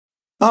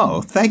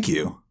Oh, thank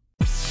you.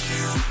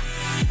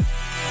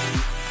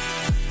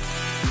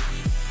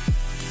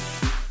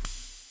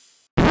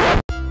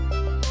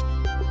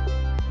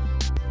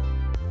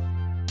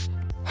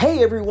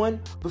 Hey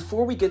everyone!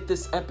 Before we get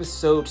this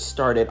episode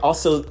started,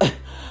 also,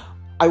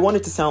 I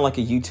wanted to sound like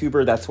a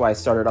YouTuber, that's why I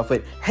started off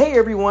with, hey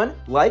everyone,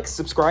 like,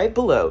 subscribe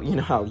below. You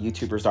know how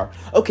YouTubers are.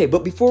 Okay,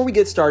 but before we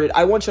get started,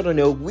 I want y'all to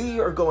know we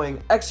are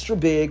going extra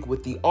big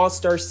with the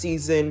All-Star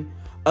season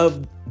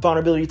of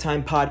Vulnerability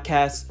Time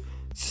podcast.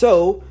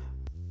 So,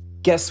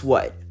 guess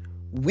what?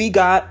 We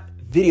got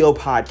video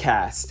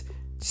podcast.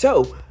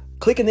 So,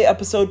 click in the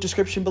episode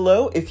description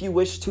below if you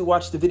wish to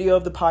watch the video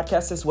of the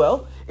podcast as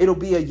well. It'll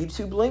be a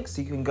YouTube link,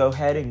 so you can go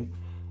ahead and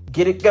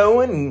get it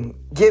going and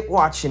get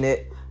watching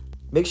it.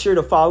 Make sure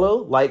to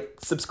follow, like,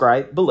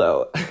 subscribe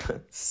below.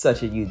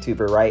 Such a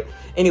YouTuber, right?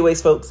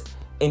 Anyways, folks,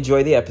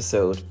 enjoy the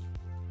episode.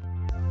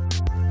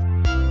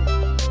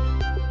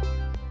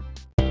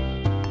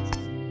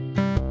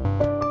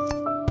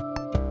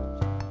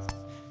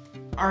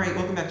 Alright,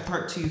 welcome back to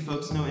part 2,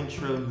 folks. No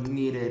intro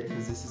needed,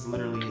 because this is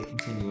literally a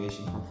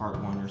continuation from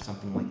part 1 or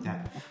something like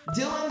that.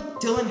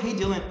 Dylan, hey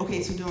Dylan.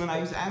 Okay, so Dylan,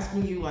 I was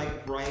asking you,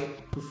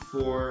 right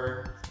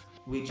before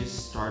we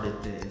just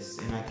started this,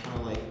 and I kind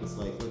of was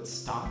like, let's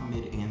stop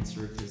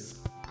mid-answer,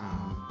 because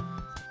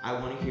I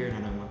want to hear it,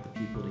 and I want the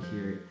people to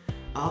hear it.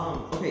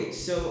 Okay,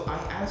 so I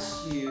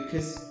asked you,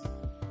 because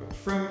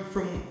from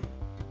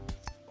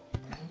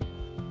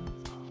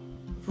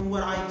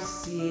what I've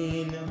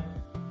seen,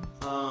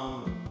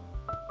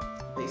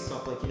 based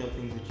off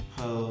things that you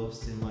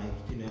post and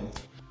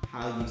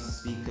how you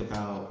speak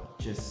about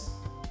just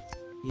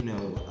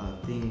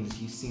things,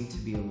 you seem to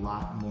be a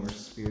lot more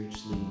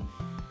spiritually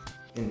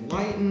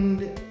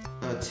enlightened,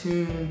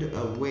 attuned,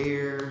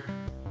 aware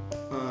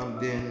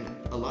than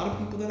a lot of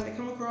people that I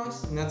come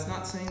across. And that's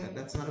not saying that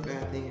that's not a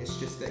bad thing. It's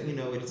just that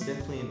it's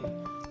definitely an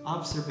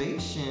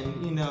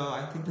observation.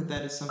 I think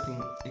that is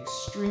something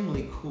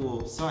extremely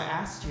cool. So I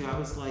asked you, I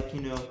was like,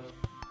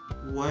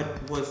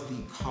 what was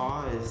the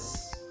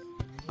cause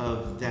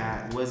of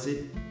that? Was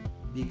it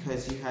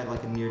because you had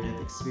a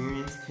near-death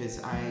experience?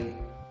 Because I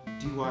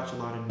do watch a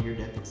lot of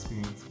near-death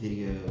experience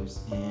videos,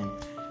 and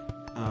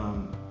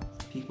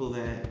people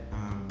that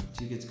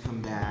do get to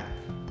come back,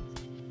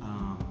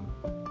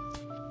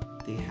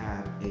 they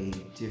have a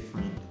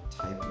different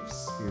type of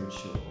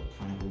spiritual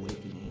kind of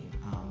awakening,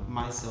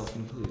 myself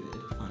included.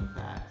 Fun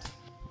fact.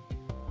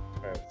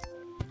 Right.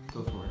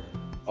 Go for it.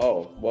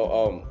 Oh,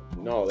 well,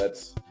 no,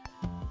 that's,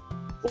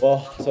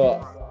 well,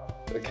 so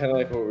kind of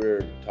like what we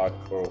were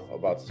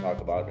about to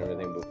talk about and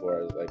everything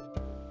before, is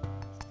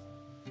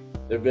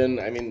there've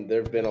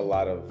been a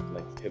lot of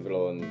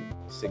pivotal and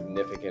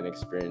significant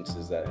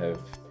experiences that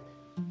have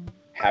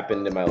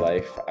happened in my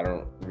life. I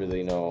don't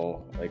really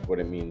know what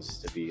it means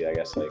to be, I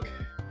guess,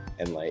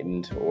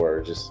 enlightened,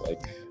 or just I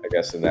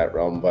guess in that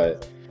realm,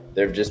 but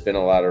there've just been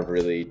a lot of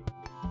really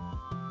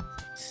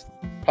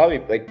probably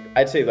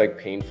I'd say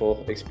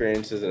painful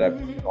experiences that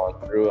I've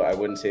gone through. I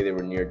wouldn't say they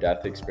were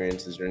near-death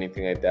experiences or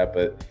anything like that,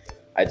 but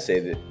I'd say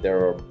that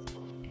there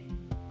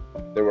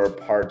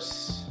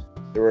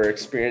were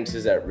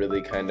experiences that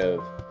really kind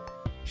of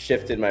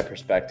shifted my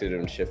perspective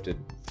and shifted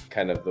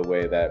kind of the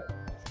way that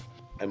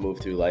I move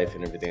through life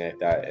and everything like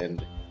that.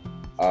 And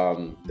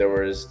there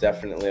was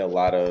definitely a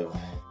lot of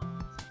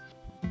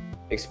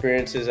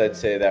experiences, I'd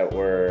say, that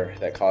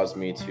caused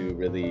me to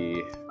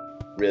really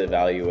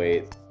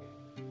evaluate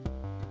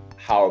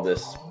how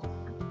this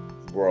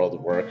world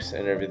works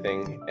and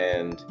everything.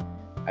 And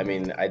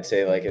I'd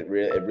say it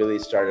really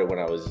started when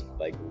I was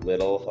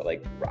little,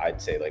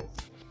 I'd say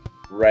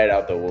right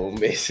out the womb,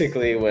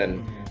 basically,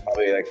 when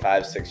probably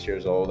 5-6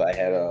 years old. I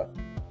had a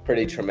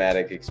pretty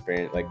traumatic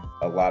experience,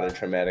 a lot of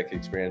traumatic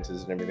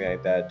experiences and everything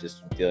like that,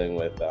 just dealing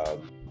with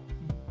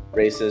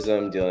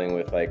racism, dealing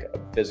with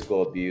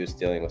physical abuse,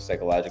 dealing with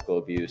psychological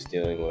abuse,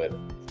 dealing with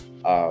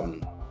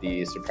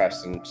the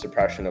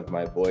suppression of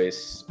my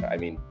voice.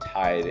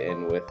 Tied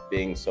in with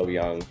being so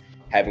young,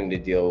 having to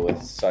deal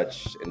with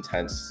such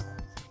intense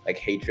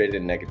hatred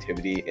and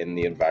negativity in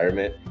the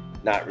environment,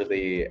 not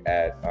really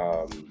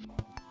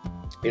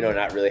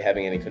not really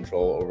having any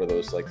control over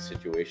those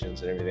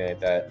situations and everything like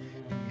that,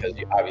 because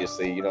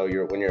obviously when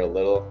you're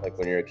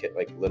a kid,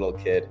 little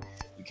kid,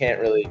 you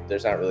can't really,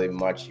 there's not really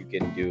much you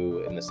can do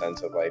in the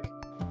sense of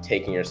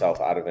taking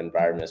yourself out of an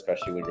environment,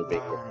 especially when you're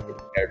being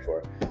prepared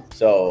for.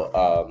 So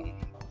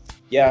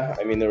yeah,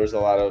 there was a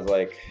lot of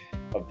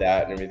of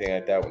that and everything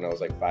like that when I was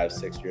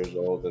 5-6 years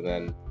old. And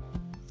then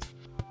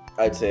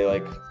I'd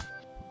say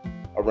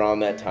around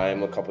that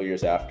time, a couple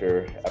years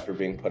after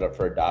being put up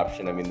for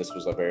adoption, this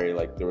was a very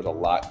there was a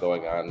lot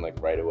going on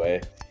right away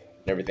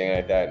and everything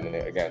like that. And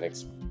again,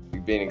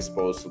 being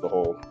exposed to the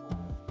whole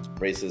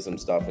racism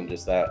stuff and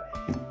just that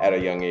at a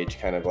young age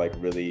kind of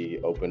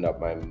really opened up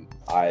my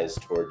eyes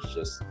towards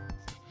just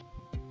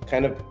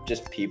kind of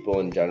just people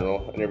in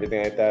general and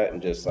everything like that,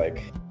 and just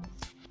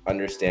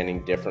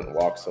understanding different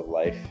walks of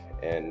life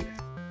and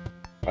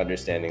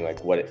understanding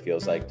what it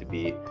feels like to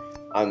be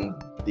on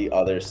the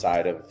other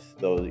side of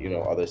those,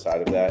 other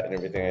side of that and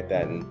everything like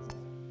that. And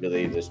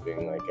really just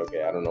being like,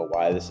 okay, I don't know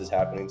why this is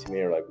happening to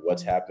me, or like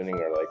what's happening,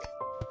 or like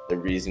the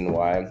reason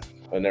why,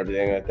 and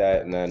everything like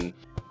that. And then,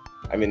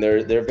 I mean, there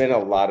have been a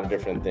lot of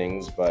different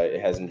things, but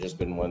it hasn't just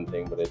been one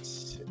thing, but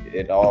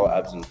it all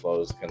ebbs and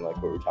flows, kind of like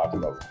what we were talking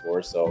about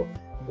before. So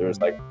there was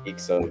like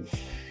weeks of,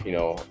 you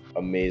know,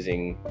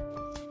 amazing,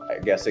 I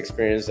guess,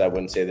 experiences. I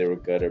wouldn't say they were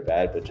good or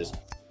bad, but just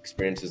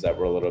experiences that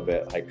were a little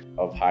bit like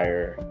of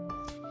higher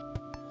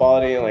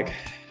quality and like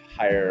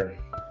higher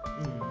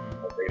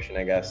vibration,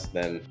 I guess,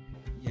 than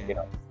you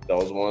know,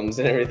 those ones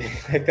and everything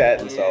like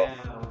that. And so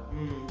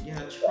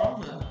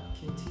trauma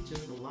can teach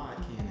us a lot,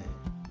 can it?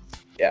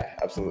 Yeah,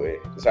 absolutely.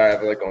 Sorry, I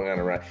feel like going on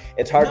around.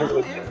 It's hard to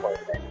really pinpoint,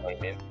 you know what I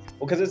mean?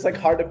 Well, because it's like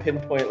hard to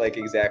pinpoint like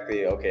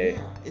exactly, okay,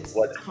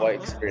 what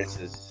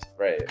experiences,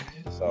 right?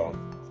 So,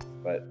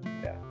 but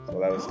yeah, so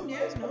that was.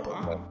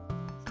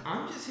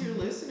 I'm just here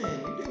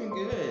listening. You're doing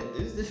good.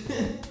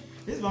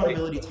 This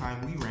vulnerability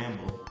time. We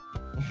ramble,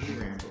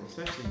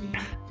 especially me.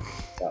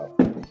 All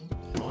the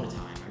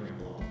time, I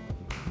ramble.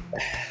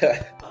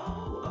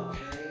 Oh,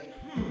 okay.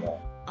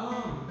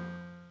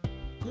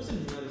 There's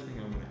another thing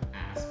I want to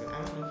ask, but I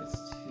don't know if it's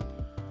too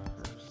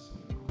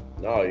personal.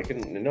 No, you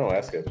can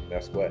ask it.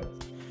 Ask what?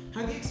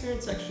 Have you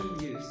experienced sexual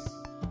abuse?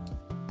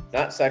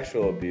 Not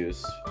sexual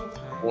abuse.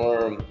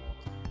 Okay.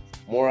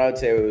 More I'd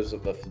say it was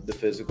the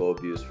physical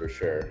abuse for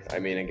sure. I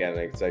mean, again,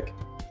 it's like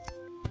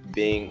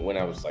being when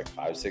I was like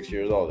 5-6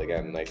 years old.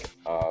 Again, like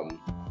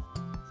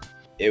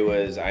it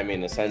was. I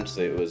mean,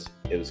 essentially,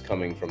 it was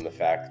coming from the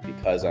fact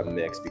because I'm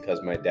mixed,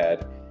 because my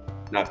dad,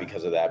 not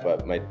because of that,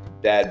 but my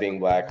dad being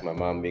black, my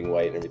mom being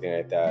white, and everything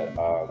like that.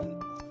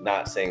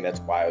 Not saying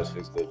that's why I was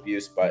physically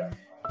abused, but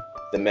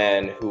the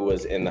man who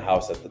was in the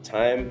house at the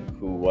time,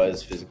 who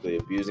was physically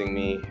abusing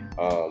me,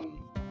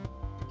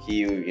 he,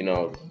 you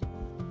know,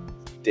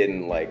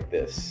 didn't like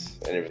this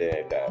and everything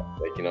like that.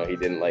 Like, you know, he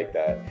didn't like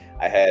that.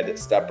 I had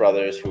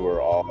stepbrothers who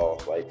were all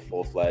like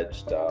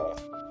full-fledged,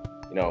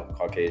 you know,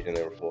 Caucasian.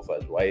 They were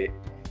full-fledged white.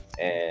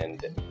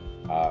 And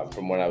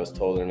from what I was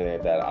told and everything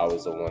like that, I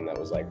was the one that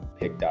was like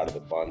picked out of the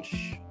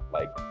bunch,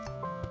 like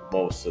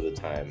most of the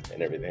time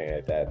and everything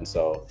like that. And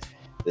so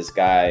this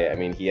guy, I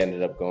mean, he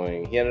ended up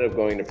going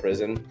to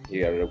prison.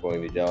 He ended up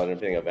going to jail and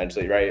everything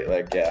eventually, right?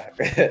 Like, yeah.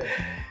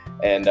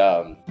 And,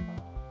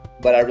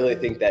 but I really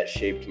think that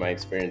shaped my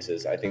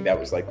experiences. I think that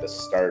was like the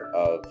start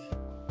of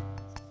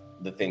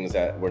the things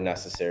that were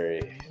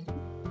necessary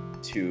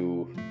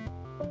to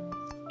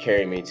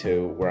carry me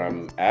to where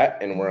I'm at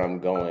and where I'm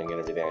going and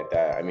everything like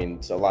that. I mean,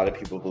 so a lot of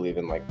people believe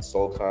in like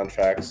soul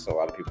contracts. A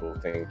lot of people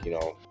think, you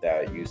know,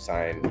 that you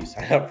sign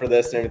up for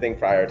this and everything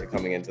prior to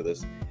coming into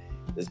this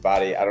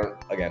body.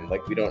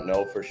 We don't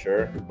know for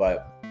sure,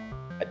 but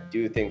I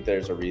do think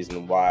there's a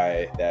reason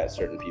why that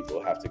certain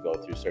people have to go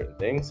through certain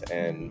things,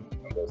 and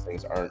those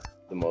things aren't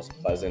the most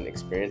pleasant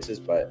experiences,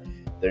 but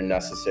they're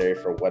necessary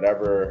for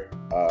whatever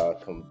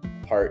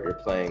part you're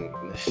playing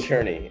in this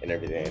journey and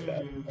everything like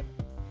that.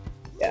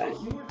 Yeah.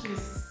 You were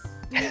just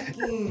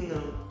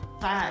speaking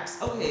facts.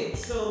 Okay,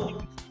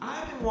 so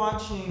I've been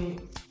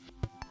watching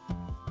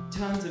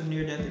tons of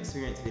near-death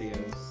experience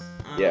videos.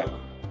 Yeah.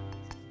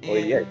 Well,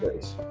 yeah,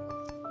 yours.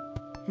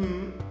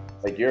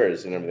 Like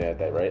yours and everything like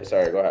that, right?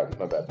 Sorry, go ahead.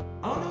 My bad.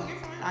 Oh no, you're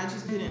fine. I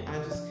just couldn't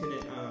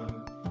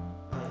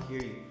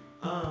hear you.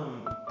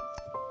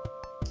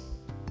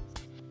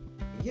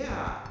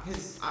 Yeah,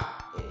 because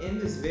in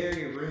this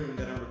very room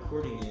that I'm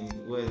recording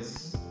in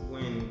was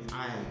when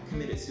I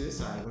committed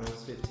suicide when I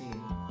was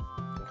 15.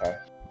 Okay.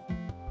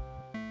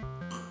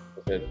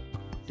 Good.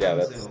 Yeah,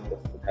 that's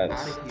out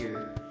of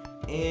here.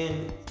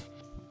 And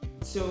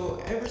so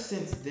ever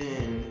since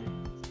then,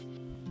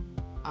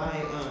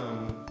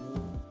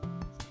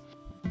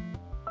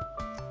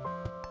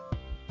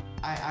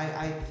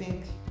 I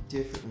think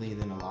differently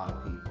than a lot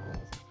of people.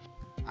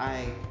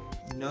 I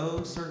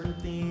know certain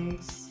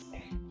things.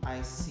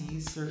 I see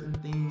certain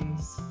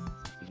things.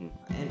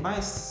 And by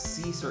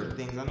see certain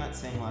things, I'm not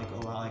saying like,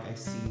 oh, I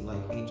see like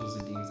angels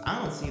and demons. I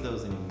don't see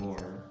those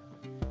anymore.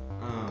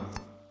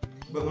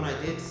 But when I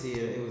did see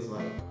it, it was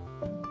like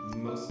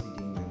mostly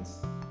demons.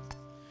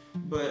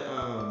 But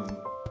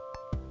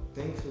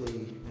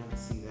thankfully, I don't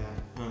see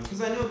that.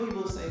 Because I know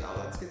people say, oh,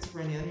 that's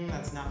schizophrenia. I mean,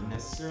 that's not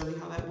necessarily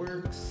how that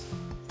works.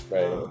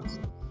 Right.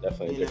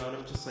 Definitely. You know, and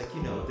I'm just like,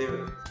 you know,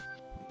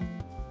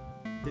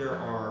 there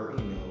are,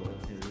 you know,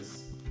 like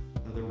there's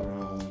other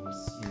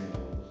realms, you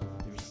know,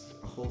 there's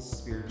a whole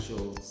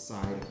spiritual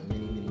side of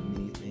many, many,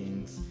 many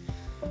things.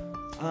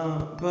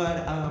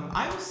 But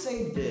I will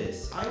say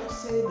this. I will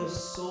say the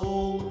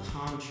soul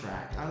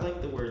contract. I like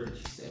the word that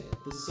you said.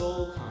 The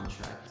soul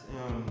contract.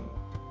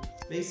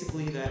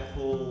 Basically that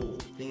whole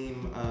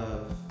theme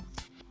of,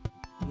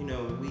 you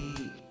know,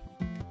 we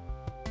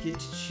get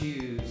to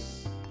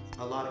choose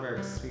a lot of our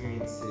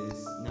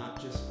experiences,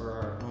 not just for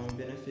our own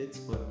benefits,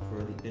 but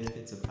for the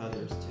benefits of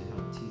others, to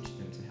help teach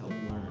them, to help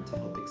learn, to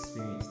help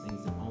experience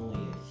things that only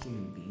a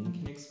human being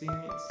can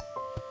experience.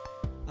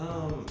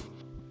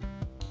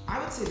 I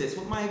would say this,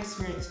 what my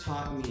experience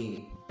taught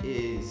me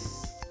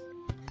is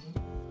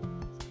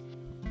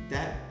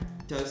that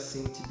does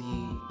seem to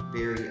be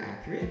very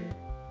accurate.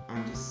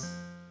 I'm just,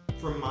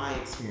 from my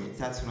experience,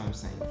 that's what I'm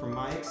saying. From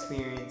my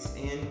experience,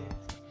 and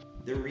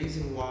the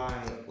reason why,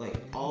 like,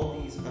 all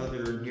these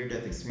other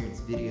near-death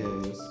experience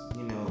videos,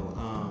 you know,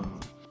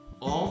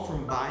 all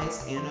from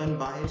biased and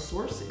unbiased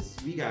sources.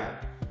 We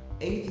got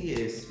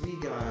atheists, we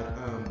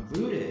got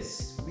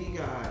Buddhists, we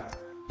got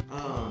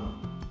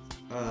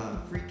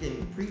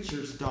freaking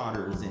preachers'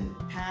 daughters and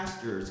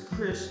pastors,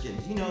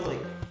 Christians, you know,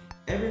 like,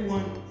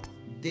 everyone,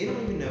 they don't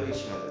even know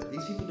each other.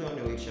 These people don't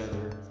know each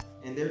other,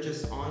 and they're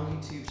just on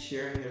YouTube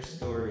sharing their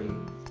story.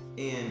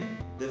 And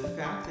the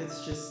fact that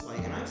it's just like,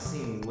 and I've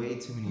seen way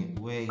too many of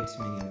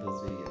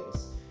those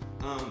videos.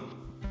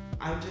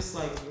 I'm just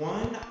like,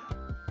 one,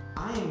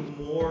 I am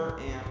more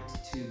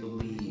amped to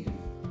believe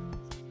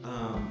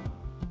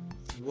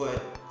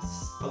what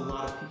a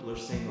lot of people are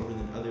saying over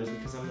than others,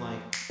 because I'm like,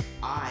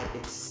 I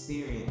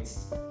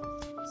experienced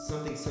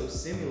something so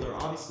similar.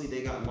 Obviously,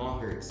 they got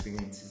longer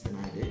experiences than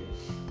I did,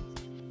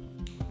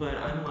 but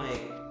I'm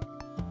like,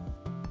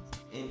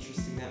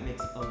 interesting, that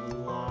makes a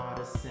lot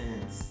of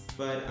sense.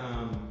 But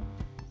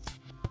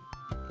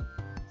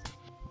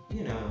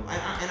you know,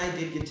 I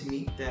did get to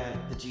meet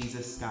the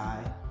Jesus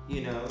guy.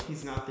 You know,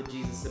 he's not the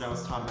Jesus that I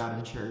was taught about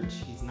in church.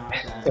 He's not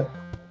that,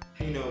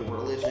 you know,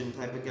 religion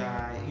type of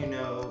guy. You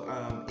know,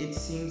 it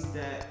seems,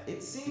 I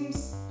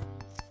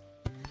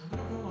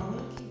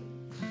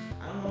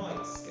don't know,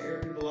 like, scare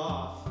people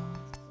off.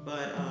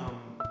 But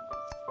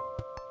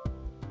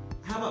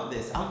how about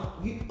this?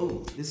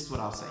 This is what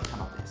I'll say. How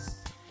about this?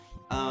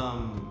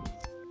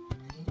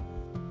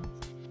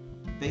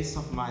 Based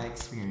off my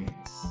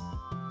experience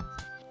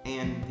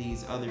and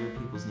these other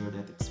people's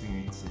near-death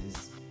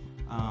experiences,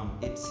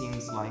 it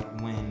seems like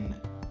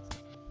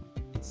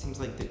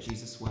that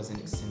Jesus was an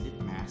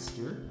ascended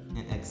master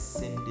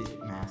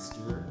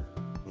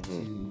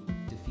to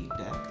defeat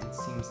death. It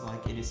seems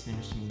like it is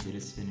finished means it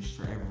is finished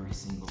for every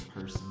single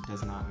person.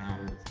 Does not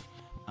matter.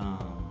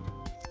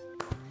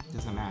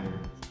 Doesn't matter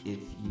if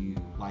you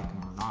like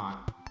him or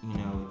not. You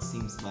know, it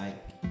seems like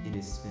it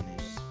is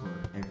finished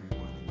for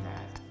everyone, and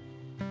that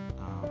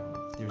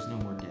there's no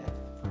more death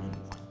for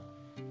anyone.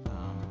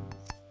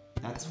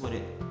 That's what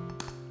it,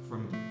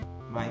 from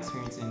my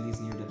experience in these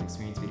near-death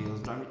experience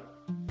videos, but I'm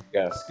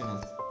just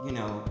gonna, you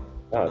know,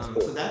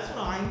 cool. So that's what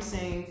I'm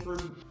saying for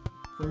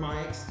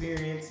my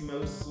experience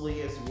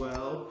mostly as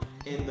well.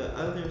 And the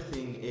other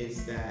thing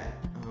is that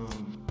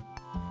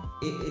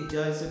it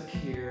does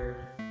appear,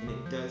 and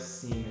it does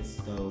seem as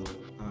though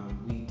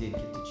we did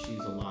get to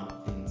choose a lot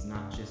of things,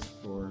 not just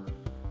for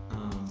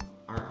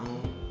our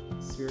own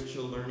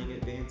spiritual learning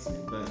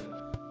advancement, but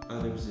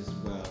others as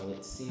well.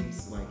 It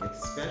seems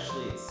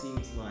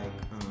like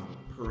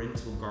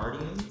parental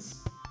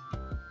guardians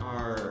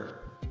are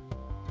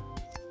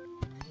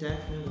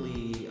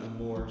definitely a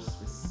more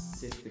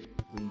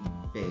specifically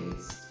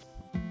based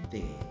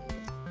thing.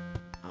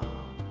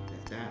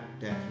 That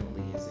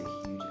definitely is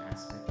a huge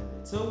aspect of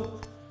it. So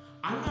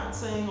I'm not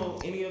saying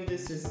any of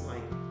this is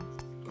like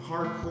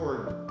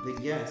hardcore,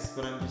 yes,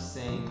 but I'm just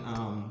saying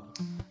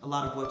a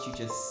lot of what you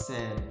just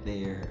said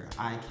there,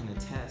 I can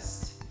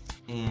attest,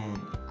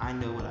 and I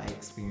know what I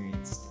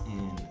experienced,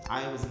 and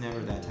I was never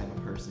that type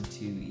of person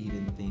to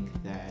even think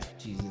that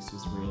Jesus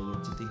was real, or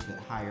to think that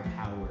higher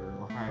power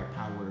or higher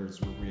powers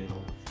were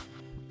real.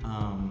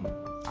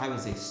 I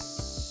was a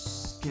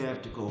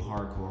skeptical,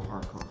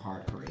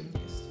 hardcore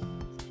atheist,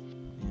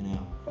 you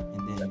know,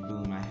 and then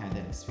boom, I had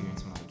that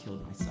experience when I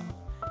killed myself,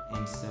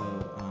 and so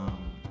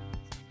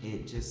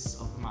it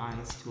just opened my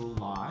eyes to a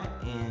lot,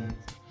 and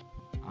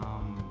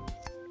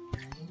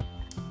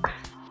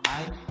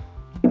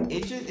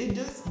it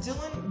just,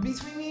 Dylan,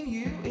 between me and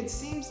you, it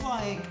seems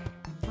like,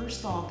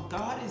 first off,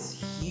 God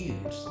is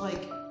huge,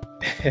 like,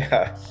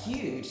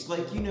 huge,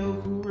 like, you know,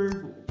 who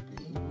are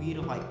we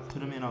to, like,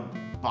 put him in a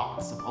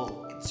box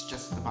of, it's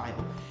just the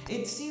Bible.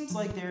 It seems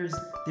like there's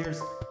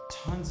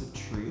tons of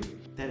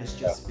truth that has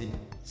just been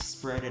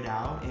spreaded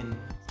out and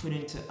put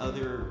into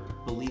other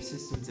belief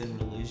systems and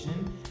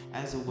religion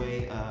as a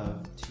way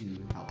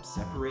to help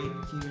separate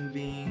human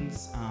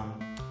beings,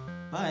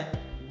 but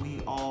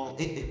we all,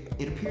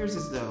 it appears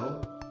as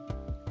though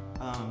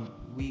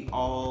we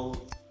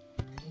all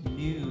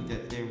knew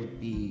that there would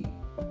be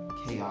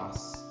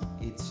chaos.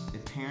 It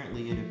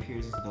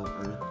appears as though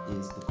Earth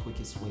is the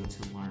quickest way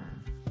to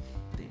learn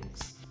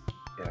things.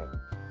 Yeah,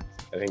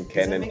 I think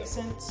Does that make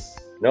sense?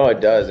 No, it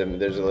does. I mean,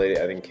 there's a lady,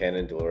 I think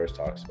Canon Dolores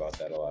talks about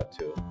that a lot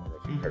too. I don't know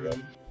if you've heard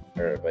of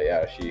her, but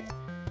yeah,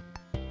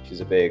 she's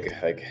a big,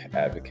 like,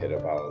 advocate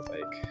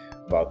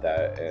about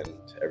that and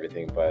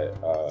everything. But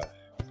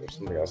there's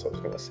something else I was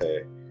gonna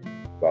say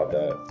about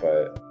that,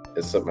 but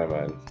it slipped my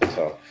mind.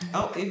 So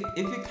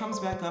if it comes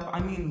back up,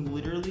 I mean,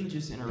 literally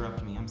just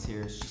interrupt me. I'm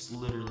serious. Just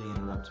literally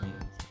interrupt me.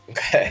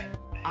 Okay.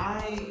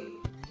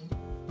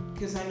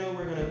 Because I know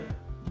we're gonna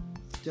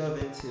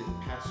delve into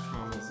past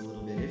traumas a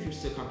little bit. If you're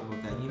still comfortable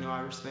with that, you know, I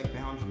respect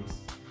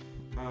boundaries.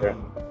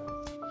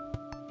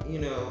 You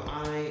know,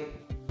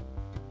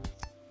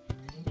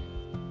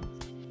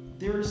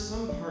 there are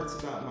some parts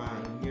about my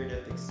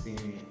near-death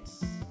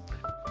experience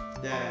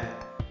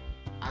that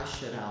I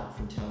shut out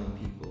from telling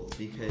people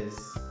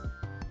because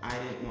I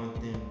didn't want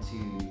them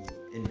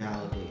to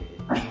invalidate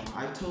it.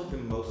 I told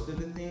them most of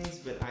the things,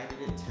 but I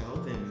didn't tell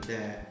them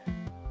that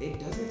I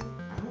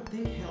don't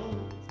think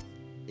hell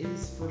it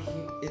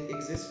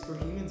exists for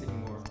humans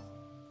anymore.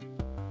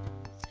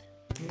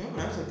 You know,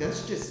 and I was like,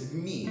 that's just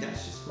me.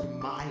 That's just from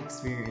my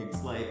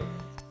experience. Like,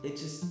 it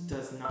just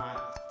does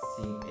not.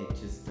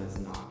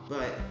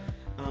 But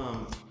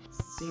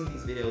seeing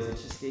these videos, it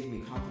just gave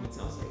me confidence.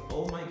 I was like,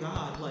 oh my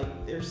God,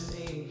 like they're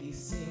saying these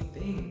same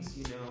things,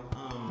 you know.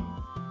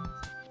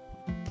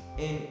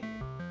 And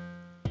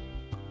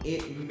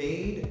it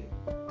made,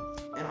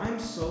 and I'm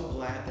so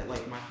glad that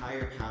like my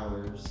higher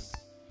powers,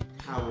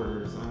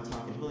 I'm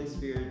talking Holy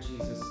Spirit,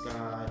 Jesus,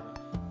 God,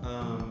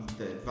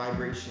 the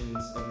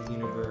vibrations of the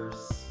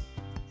universe,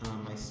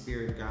 my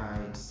spirit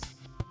guides,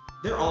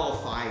 they're all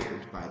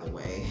fired, by the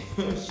way.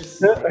 It's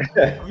just like,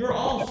 you're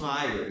all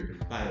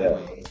fired, by the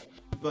way.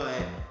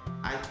 But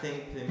I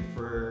thank them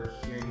for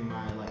hearing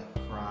my like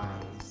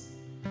cries,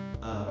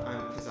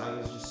 because I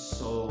was just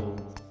so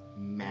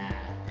mad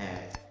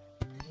at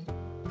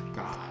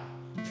God.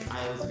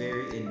 I was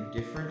very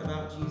indifferent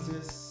about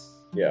Jesus.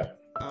 Yeah.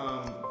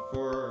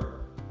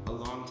 For a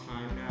long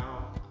time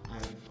now,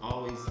 I've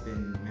always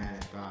been mad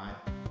at God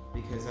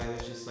because I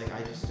was just like,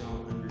 I just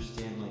don't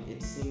understand. Like,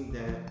 it seemed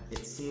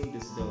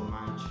as though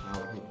my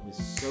childhood was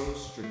so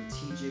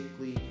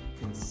strategically,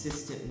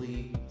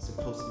 consistently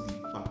supposed to be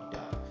fucked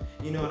up.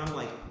 You know, and I'm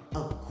like,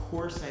 of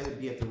course I would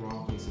be at the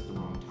wrong place at the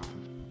wrong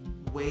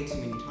time. Way too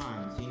many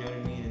times, you know what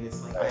I mean? And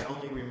it's like, I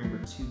only remember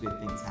 2 good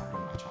things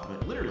happening in my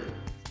childhood. Literally.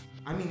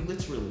 I mean,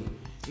 literally.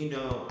 You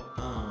know,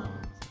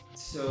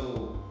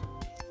 so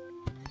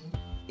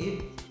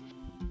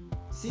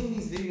seeing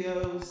these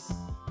videos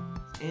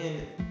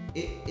and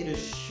it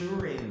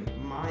assuring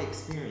my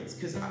experience,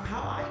 because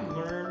how I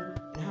learn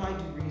and how I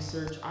do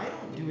research, I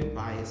don't do it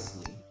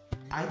biasly.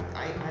 I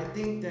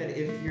think that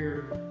if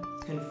you're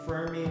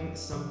confirming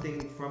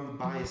something from a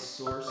biased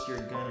source,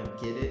 you're gonna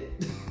get it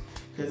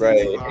because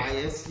it's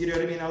biased. You know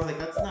what I mean? I was like,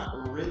 that's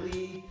not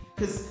really,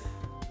 because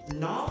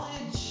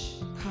knowledge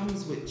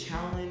comes with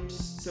challenge.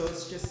 So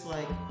it's just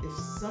like, if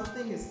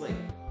something is like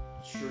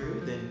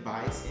true, then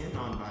bias and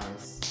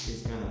non-bias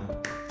is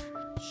gonna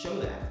show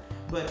that.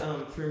 But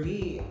for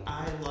me,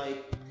 I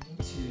like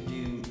to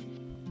do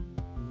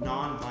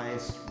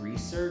non-biased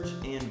research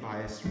and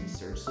biased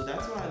research. So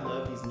that's why I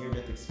love these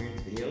near-death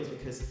experience videos,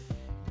 because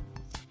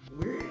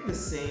we're hearing the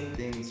same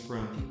things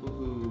from people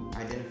who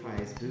identify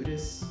as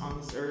Buddhists on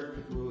this earth,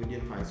 people who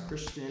identify as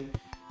Christian,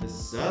 the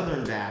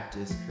Southern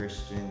Baptist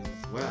Christians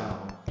as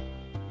well.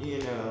 You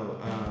know,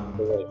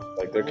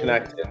 like they're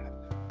connected.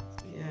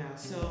 Yeah,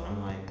 so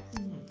I'm like,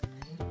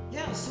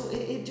 yeah, so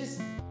it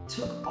just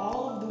took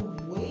all of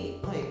the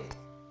weight, like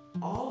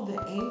all of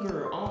the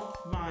anger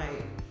off my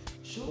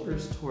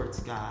shoulders towards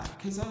God,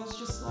 because I was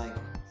just like,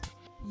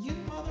 you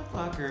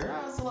motherfucker.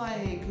 I was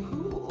like,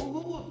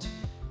 who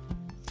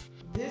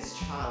this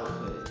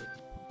childhood,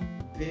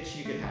 bitch,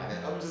 you can have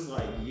it. I'm just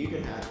like, you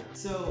can have it.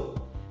 So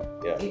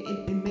yeah.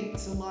 It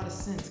makes a lot of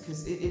sense,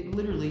 because it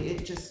literally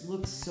just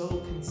looks so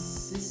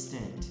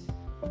consistent,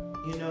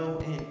 you know,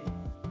 and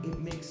it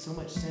makes so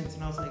much sense.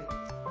 And I was like,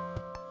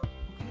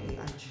 okay,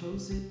 I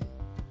chose it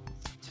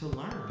to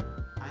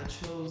learn. I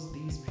chose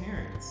these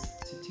parents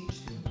to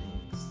teach them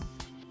things.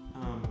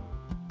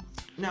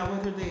 Now,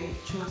 whether they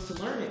chose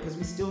to learn it, because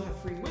we still have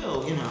free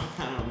will, you know,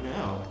 I don't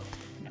know.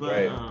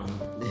 But, yeah,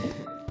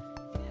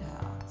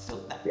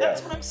 so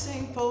that's what I'm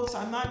saying, folks.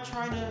 I'm not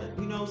trying to,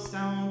 you know,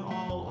 sound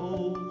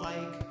all,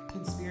 like,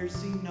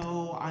 conspiracy.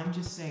 No, I'm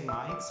just saying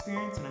my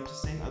experience, and I'm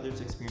just saying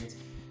others' experience.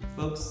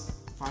 Folks,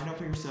 find out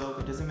for yourself.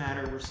 It doesn't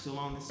matter. We're still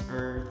on this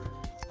earth,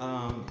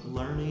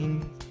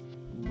 learning,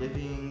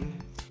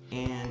 living,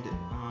 and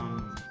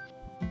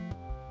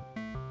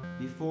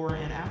before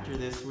and after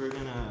this, we're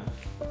gonna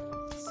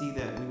see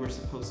that we were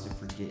supposed to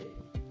forget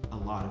a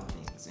lot of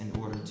things in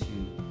order to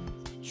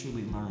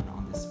truly learn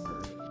on this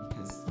earth,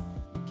 because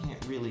you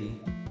can't really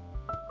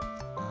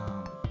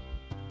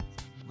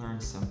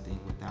learn something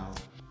without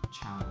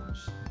challenge.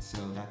 So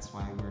that's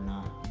why we're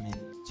not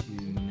meant to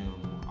know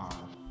our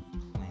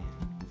plan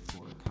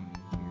before coming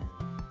here.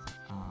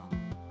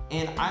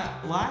 And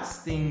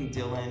last thing,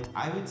 Dylan,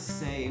 I would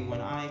say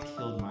when I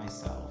killed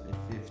myself at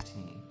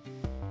 15,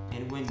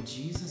 and when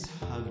Jesus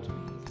hugged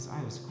me, because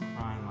I was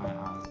crying my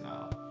eyes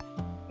out,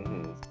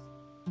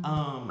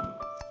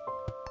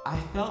 I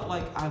felt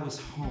like I was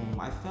home.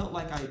 I felt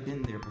like I'd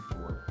been there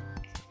before.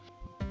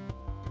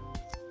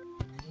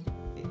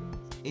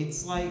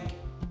 It's like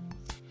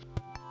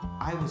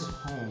I was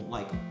home,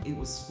 like it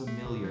was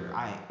familiar.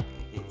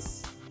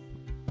 It's,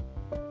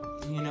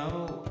 you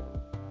know,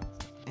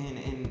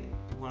 and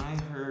when I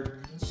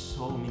heard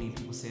so many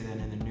people say that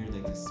in the near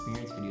death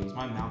experience videos,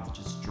 my mouth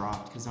just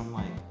dropped, because I'm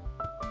like,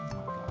 oh my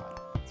God,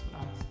 that's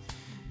what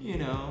you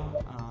know,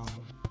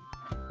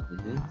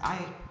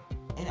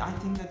 I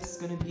think that's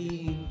gonna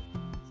be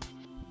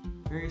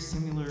very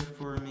similar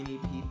for many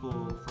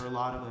people, for a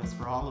lot of us,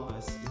 for all of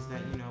us, is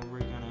that, you know, we're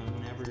gonna,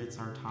 whenever it's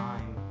our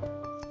time,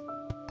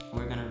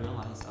 we're gonna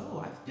realize, oh,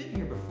 I've been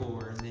here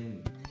before, and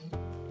then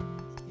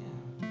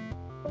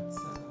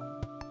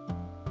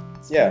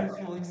Yeah.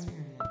 beautiful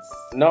experience.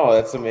 No,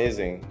 that's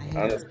amazing. I hate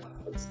Honestly,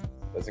 her.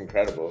 that's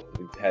incredible.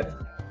 You've had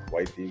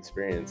quite the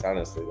experience,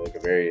 honestly, like a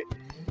very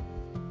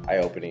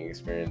eye-opening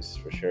experience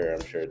for sure.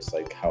 I'm sure it's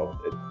like how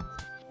it,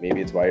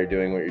 maybe it's why you're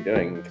doing what you're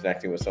doing and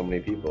connecting with so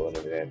many people and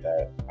everything like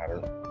that. I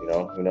don't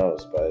know, who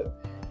knows?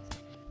 But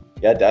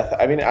yeah, death.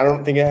 I mean, I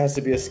don't think it has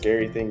to be a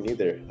scary thing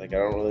either. Like, I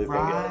don't really think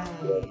it has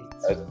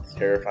to be a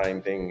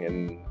terrifying thing.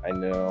 And I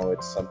know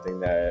it's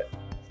something that,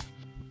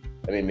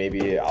 I mean,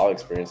 maybe I'll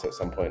experience at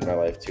some point in my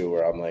life too,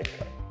 where I'm like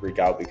freak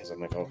out because I'm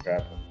like, oh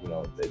crap,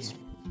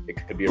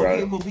 it could be around.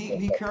 Okay, well,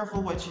 be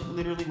careful what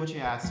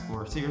you ask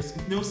for.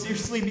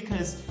 Seriously,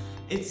 because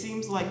it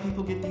seems like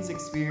people get these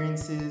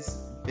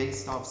experiences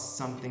based off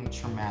something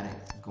traumatic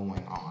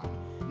going on.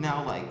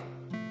 Now, like,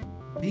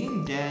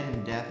 being dead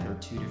and death are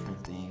two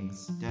different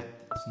things. Death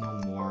is no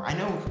more. I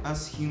know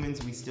us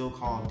humans, we still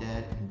call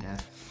dead and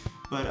death,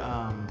 but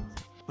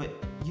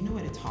you know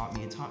what it taught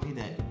me? It taught me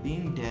that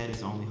being dead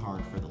is only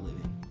hard for the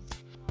living.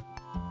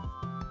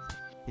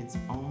 It's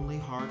only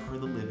hard for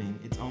the living.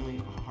 It's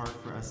only hard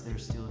for us that are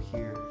still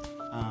here,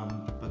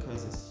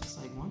 because it's just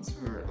like once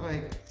we're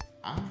like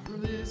after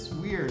this,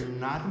 we're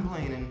not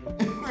complaining.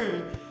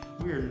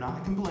 we're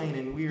not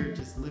complaining. We're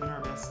just living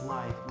our best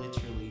life,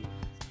 literally.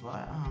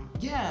 But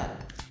yeah,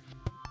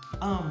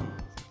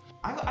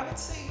 I would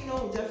say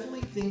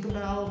definitely think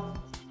about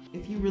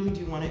if you really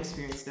do want to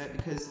experience that,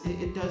 because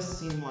it does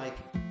seem like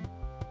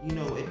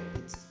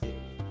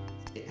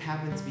it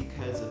happens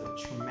because of a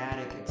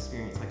traumatic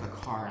experience, like a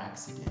car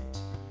accident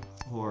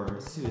or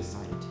a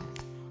suicide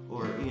attempt,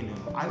 or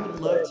I would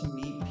love to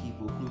meet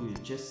people who it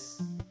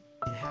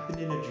happened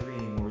in a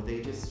dream, or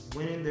they just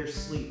went in their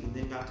sleep and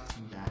then got to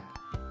come back.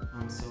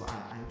 So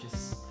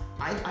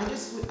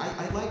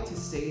I like to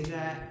say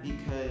that,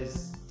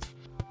 because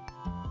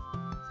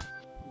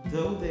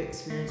though the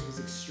experience was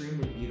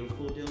extremely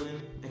beautiful, Dylan,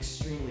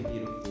 extremely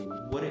beautiful,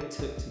 what it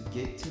took to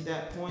get to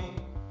that point,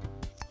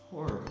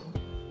 horrible.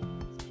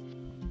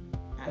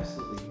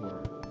 Absolutely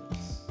horrible.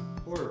 Just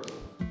horrible.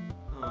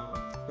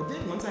 But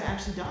then once I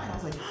actually died, I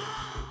was like,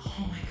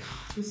 oh my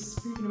god, this is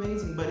freaking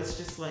amazing. But it's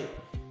just like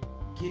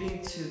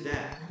getting to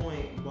that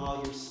point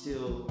while you're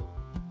still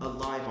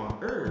alive on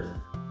Earth.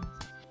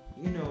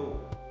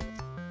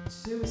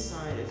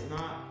 Suicide is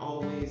not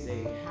always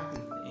a happy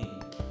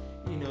thing.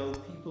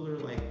 People are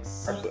like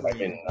suffering. I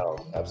mean, no,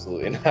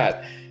 absolutely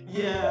not.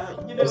 Yeah,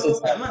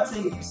 I'm not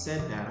saying you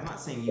said that. I'm not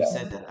saying you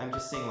said that. I'm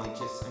just saying I'm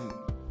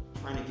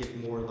trying to get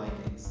more like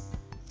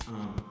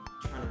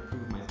trying to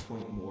prove my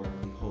point more.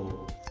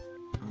 Behold,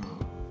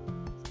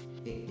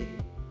 it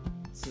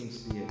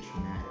seems to be a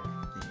traumatic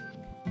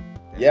thing.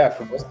 Yeah,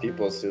 for most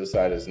people,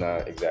 suicide is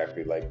not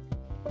exactly like.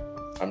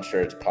 I'm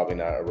sure it's probably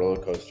not a roller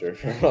coaster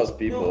for most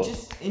people. No,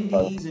 just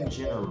NDEs in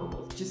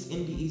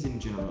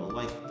general.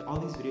 Like all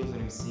these videos that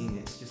I'm seeing,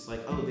 it's just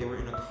like, oh, they were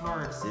in a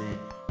car accident,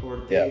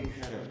 or they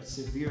had a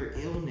severe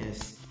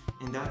illness,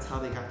 and that's how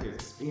they got their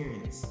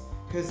experience.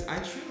 Because I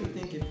truly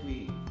think if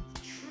we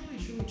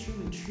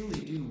truly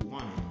do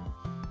want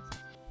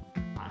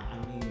it, I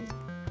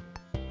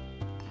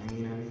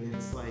mean,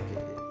 it's like,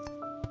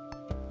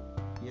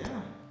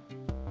 yeah.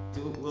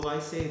 Will I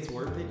say it's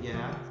worth it?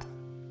 Yeah.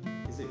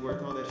 Is it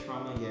worth all that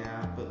trauma?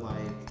 Yeah, but like,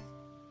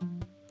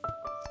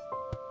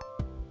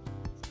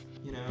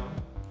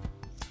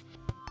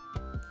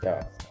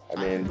 Yeah,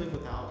 I mean, I could live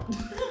without.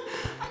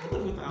 I could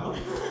live without.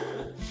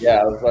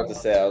 Yeah, I was about to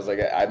say, I was like,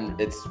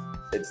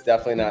 it's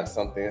definitely not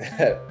something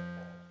that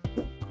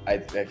I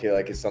feel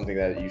like it's something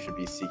that you should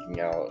be seeking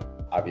out.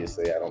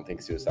 Obviously, I don't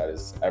think suicide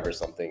is ever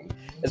something,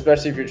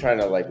 especially if you're trying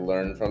to like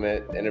learn from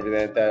it and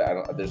everything like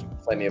that. There's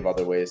plenty of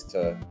other ways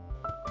to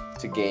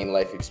gain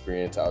life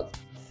experience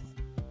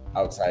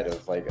outside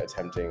of like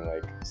attempting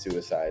like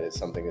suicide. It's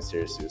something as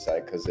serious as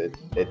suicide, because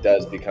it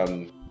does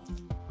become,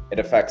 it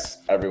affects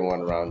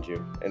everyone around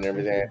you and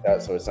everything like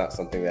that. So it's not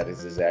something that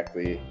is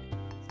exactly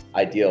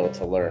ideal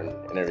to learn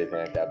and everything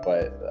like that.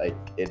 But like,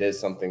 it is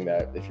something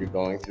that if you're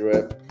going through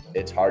it,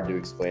 it's hard to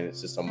explain it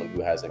to someone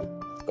who hasn't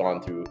gone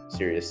through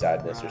serious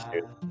sadness or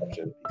serious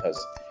depression, because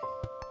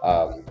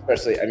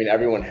especially, I mean,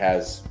 everyone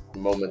has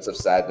moments of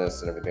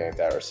sadness and everything like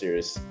that, or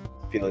serious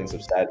feelings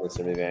of sadness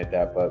and everything like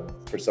that.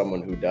 But for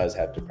someone who does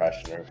have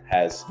depression or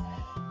has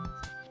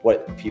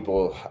what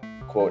people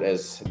quote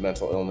as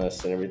mental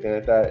illness and everything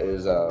like that,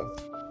 is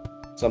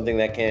something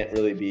that can't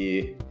really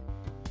be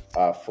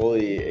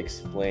fully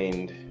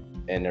explained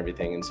and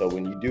everything. And so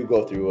when you do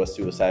go through a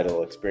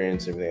suicidal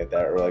experience and everything like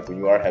that, or like when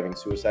you are having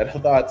suicidal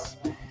thoughts,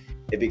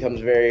 it becomes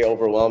very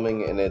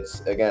overwhelming. And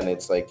it's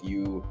like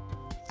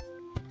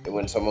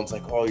when someone's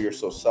like, oh, you're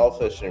so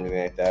selfish and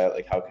everything like that,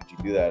 like, how could you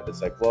do that?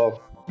 It's like,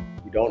 well,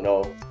 you don't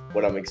know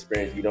what I'm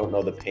experiencing. You don't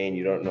know the pain.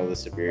 You don't know the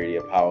severity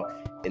of how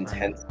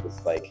intense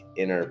this like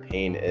inner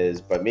pain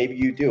is, but maybe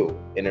you do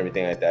and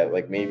everything like that.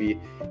 Like, maybe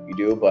you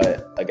do,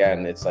 but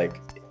again, it's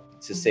like,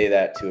 to say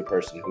that to a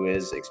person who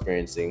is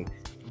experiencing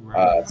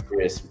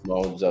serious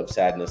modes of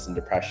sadness and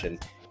depression,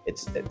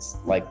 it's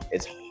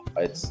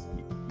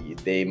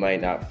they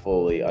might not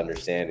fully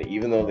understand it,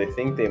 even though they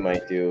think they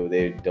might do.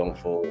 They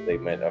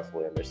might not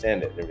fully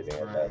understand it and everything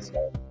like that.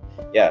 So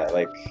yeah,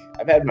 like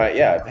I've had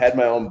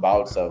my own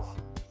bouts of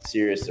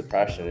serious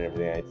depression and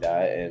everything like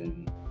that,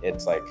 and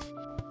it's like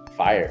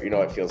fire.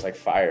 It feels like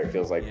fire. It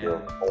feels like your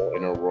whole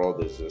inner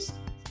world is just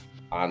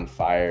on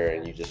fire,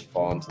 and you just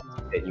fall into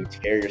it and you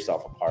tear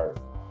yourself apart.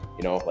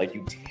 Like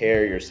you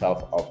tear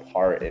yourself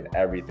apart, and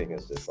everything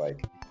is just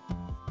like,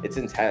 it's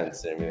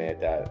intense and everything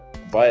like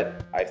that.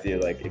 But I feel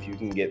like if you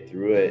can get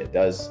through it,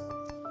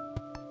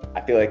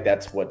 I feel like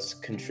that's what's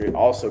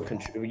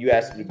you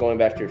asked me, going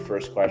back to your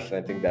first question,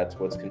 I think that's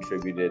what's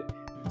contributed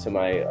to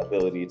my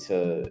ability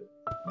to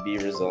be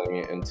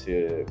resilient and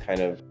to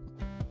kind of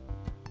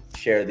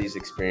share these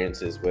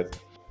experiences with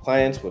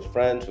clients, with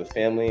friends, with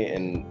family,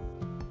 and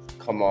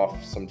come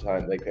off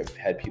sometimes, like I've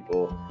had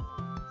people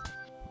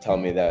tell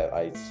me that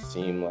I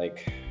seem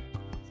like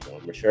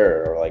more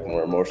mature, or like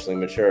more emotionally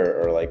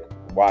mature, or like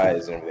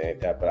wise and everything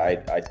like that, but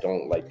I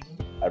don't like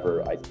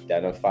ever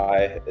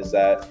identify as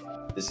that.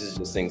 This is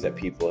just things that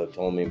people have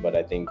told me, but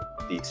I think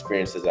the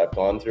experiences I've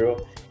gone through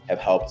have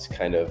helped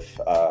kind of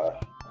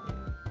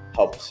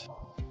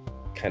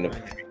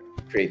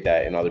create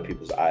that in other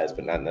people's eyes,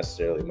 but not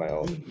necessarily my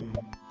own.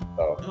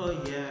 So.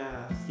 Oh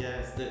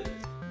yes. The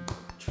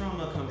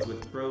trauma comes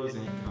with pros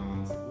and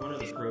cons. One of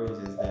the pros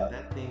is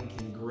that thing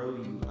can grow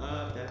you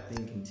up. That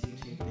thing can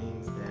teach you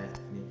things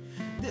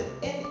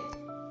and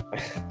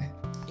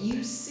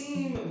you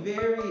seem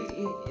very.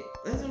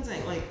 That's what I'm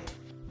saying. Like,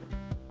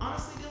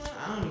 honestly, Dylan,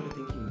 I don't even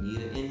think you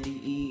need an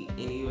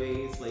NDE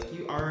anyways. Like,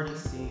 you already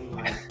seem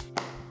like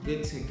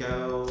good to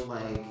go.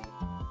 Like,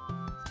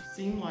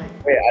 seem like.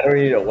 Wait, I don't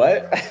need a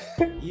what?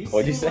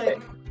 What'd you say?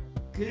 Like,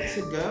 good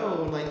to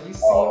go. Like, you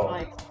seem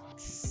like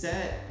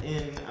set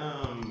in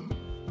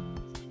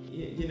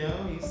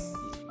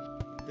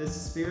the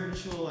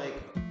spiritual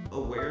like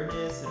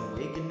awareness and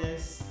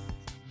awakeness.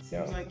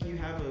 Seems like you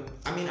have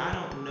I mean, I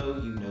don't know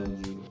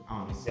you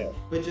honestly,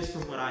 but just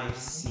from what I've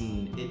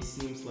seen, it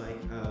seems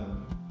like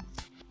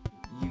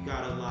you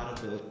got a lot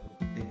of the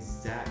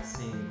exact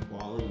same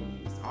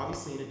qualities,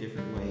 obviously in a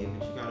different way,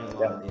 but you got a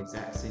lot of the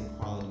exact same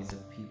qualities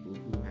of people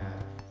who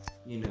have,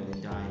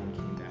 died and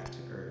came back to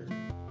Earth.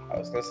 I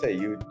was gonna say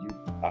you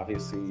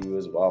obviously you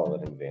as well,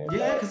 and everything.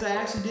 Yeah, because I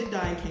actually did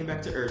die and came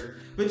back to Earth,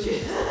 but you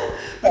didn't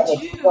have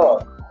to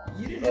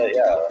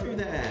go through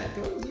that.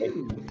 Go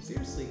you,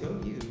 seriously, go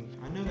you.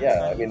 I know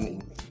that's not easy.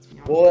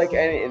 Well, like,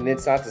 and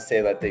it's not to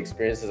say that the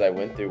experiences I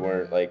went through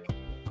weren't like.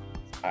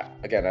 I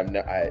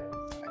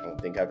don't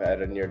think I've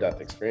had a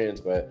near-death experience,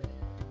 but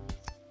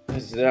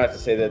it's not to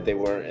say that they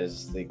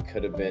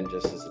could have been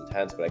just as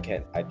intense. But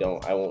I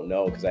won't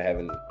know because I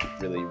haven't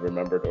really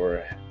remembered,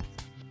 or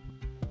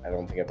I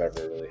don't think I've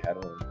ever really had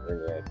one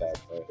or anything like that.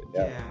 But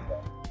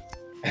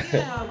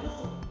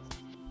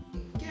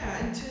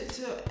and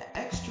to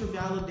extra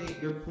validate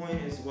your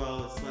point as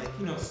well, it's like,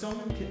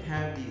 someone could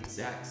have the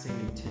exact same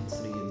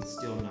intensity and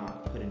still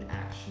not put an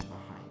action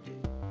behind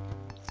it.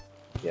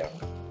 Yeah.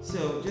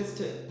 So just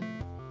to,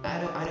 I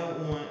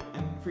don't want,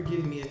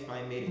 forgive me if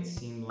I made it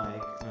seem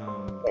like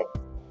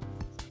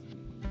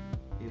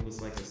it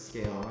was like a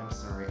scale. I'm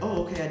sorry.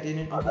 Oh, okay, I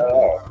didn't.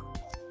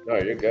 No,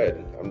 you're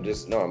good. I'm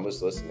just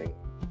listening.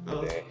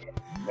 Okay.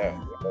 Yeah.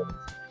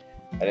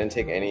 I didn't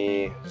take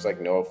any, just like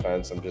no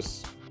offense. I'm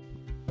just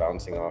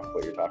bouncing off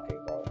what you're talking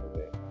about.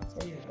 So,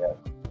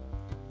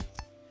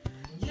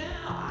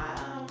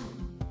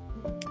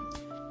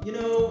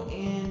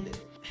 and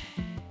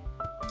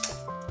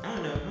I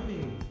don't know, I'm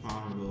being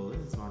vulnerable.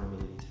 This is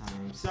vulnerability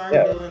time. Sorry,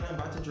 Dylan, I'm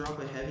about to drop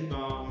a heavy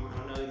bomb. I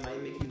don't know, it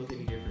might make you look at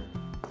me different.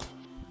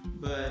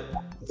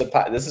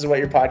 But this is what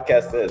your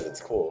podcast is. It's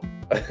cool.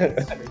 It's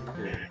pretty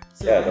cool.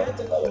 So I had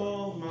to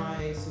call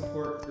my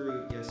support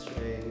group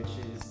yesterday, which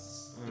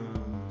is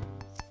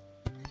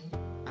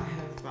I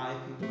have 5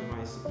 people in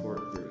my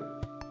support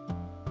group.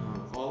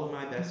 All of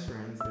my best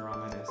friends, they're all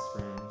my best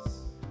friends.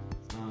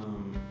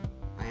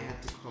 I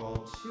had to call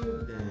 2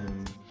 of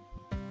them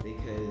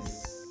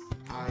because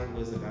I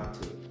was about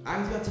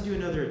to do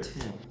another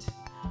attempt.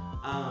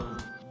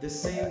 The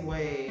same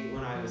way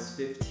when I was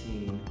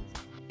 15,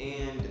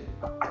 and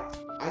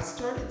I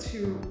started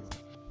to,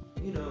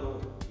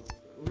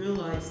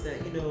 realize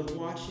that,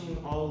 watching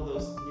all of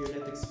those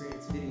near-death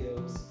experience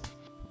videos,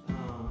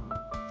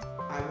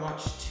 I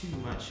watched too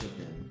much of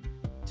them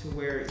to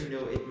where,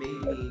 it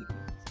made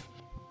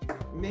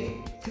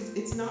me, because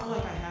it's not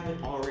like I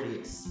haven't already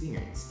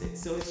experienced it.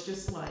 So it's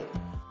just like,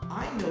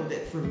 I know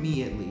that for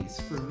me at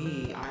least,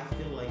 I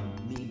feel like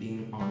me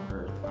being on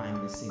Earth,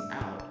 I'm missing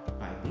out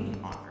by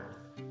being on Earth.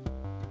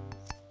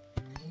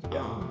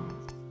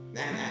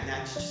 And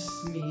that's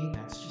just me,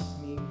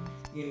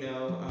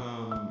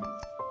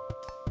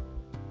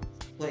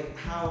 like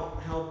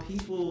how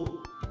people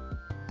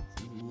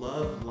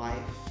love life,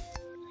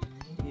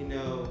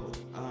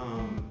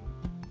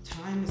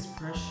 time is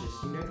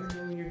precious. You never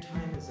know when your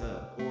time is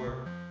up,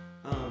 or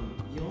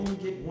you only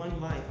get one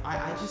life.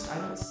 I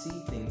don't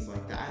see things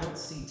like that. I don't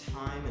see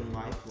time and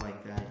life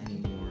like that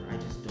anymore. I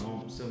just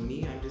don't. So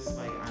me, I'm just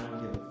like, I don't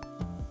give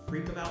a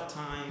freak about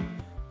time.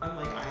 I'm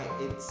like,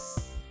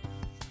 this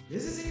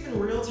isn't even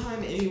real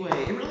time anyway.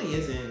 It really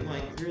isn't.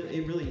 Like,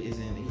 it really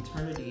isn't.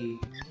 Eternity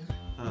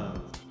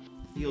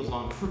feels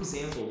long. For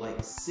example,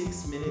 like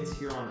 6 minutes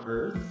here on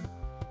Earth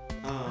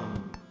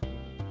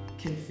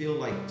can feel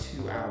like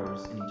 2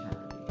 hours in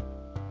eternity.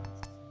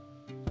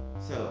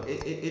 So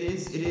it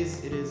is.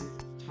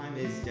 Time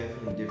is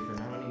definitely different.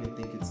 I don't even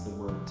think it's the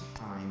word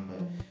time,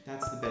 but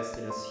that's the best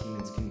that us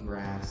humans can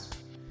grasp.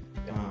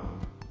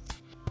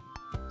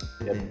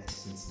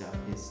 Events and stuff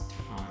is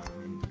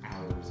time and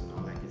hours and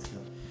all that good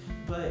stuff.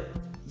 But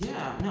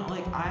yeah, no,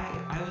 like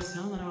I was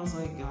telling them, I was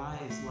like,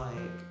 guys, like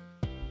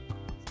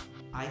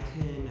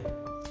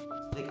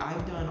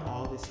I've done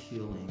all this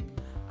healing,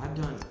 I've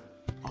done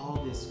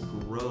all this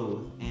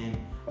growth, and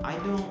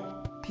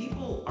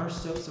people are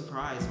so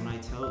surprised when I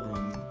tell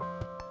them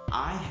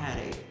I had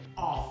a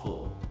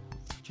awful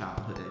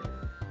childhood,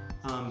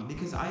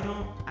 because I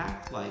don't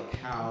act like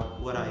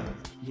what I've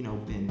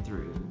been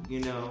through.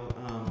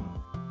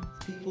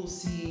 People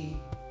see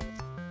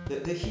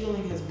the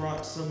healing has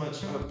brought so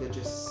much of the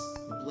just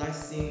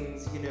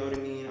blessings, you know what I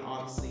mean?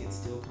 Obviously it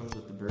still comes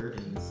with the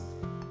burdens,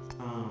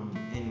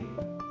 and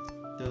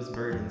those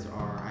burdens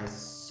are I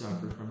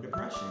suffer from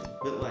depression,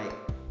 but like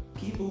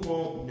people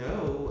won't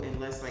know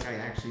unless like I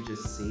actually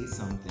just say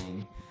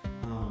something.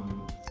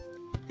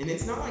 And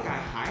it's not like I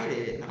hide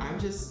it. I'm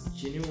just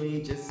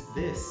genuinely just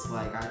this.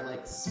 Like I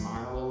like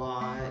smile a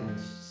lot and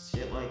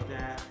shit like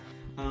that.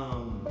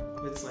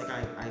 It's like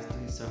I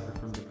do suffer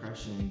from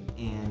depression,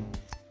 and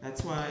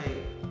that's why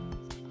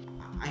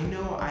I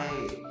know I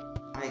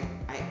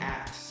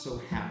act so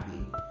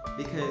happy,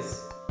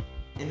 because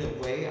in a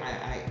way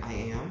I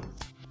am.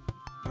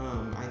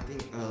 I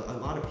think a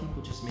lot of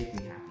people just make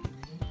me happy.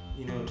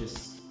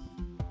 Just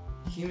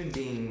human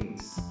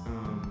beings.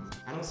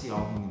 I don't see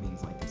all human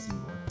beings like this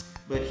anymore.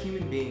 But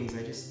human beings,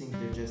 I just think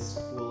they're just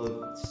full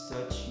of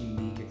such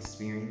unique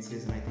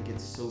experiences, and I think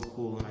it's so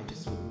cool, and I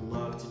just would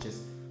love to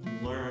just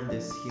learn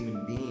this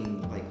human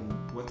being. Like,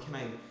 what can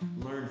I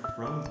learn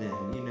from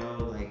them?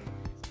 Like,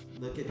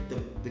 look at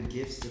the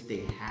gifts that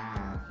they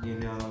have.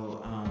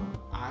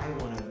 I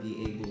want to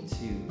be able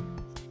to,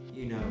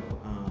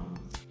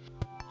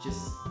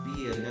 just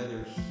be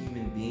another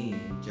human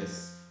being.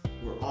 Just,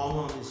 we're all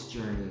on this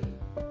journey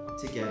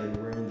together.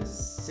 We're in the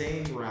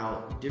same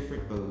route,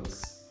 different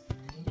boats.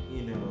 I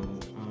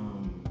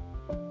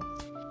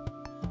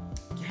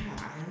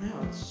don't know.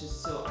 It's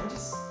just so, I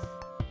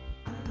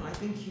don't know. I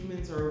think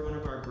humans are one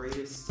of our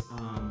greatest,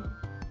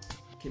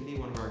 can be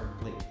one of our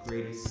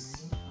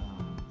greatest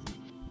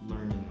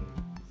learning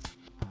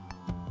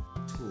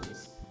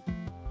tools.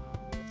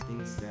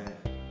 Things that,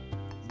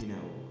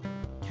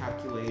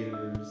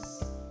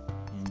 calculators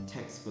and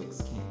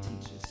textbooks can't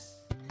teach us.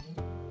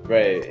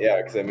 Right. Yeah.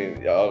 Because I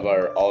mean, all of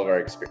our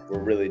experience,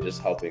 we're really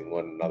just helping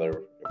one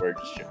another. We're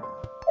just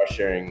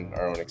sharing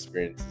our own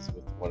experiences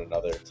with one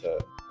another to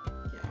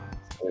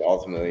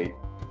ultimately,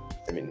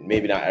 I mean,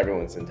 maybe not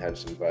everyone's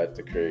intention, but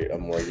to create a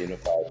more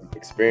unified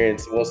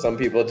experience. Well, some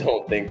people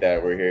don't think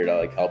that we're here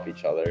to help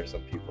each other.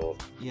 Some people,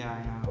 yeah,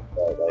 I know.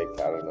 But,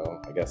 I don't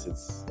know. I guess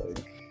it's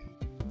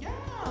yeah,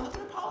 look at the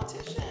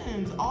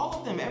politicians, all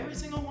of them, every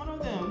single one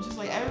of them, just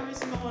every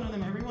single one of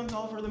them. Everyone's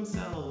all for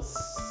themselves.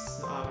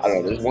 I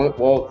don't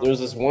know. There's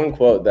this one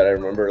quote that I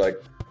remember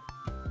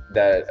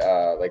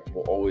that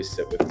will always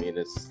sit with me, and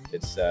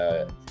it's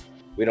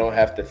we don't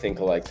have to think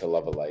alike to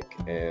love alike.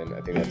 And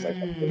I think that's a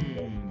big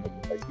thing.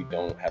 We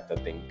don't have to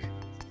think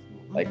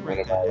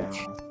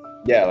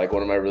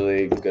one of my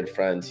really good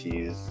friends,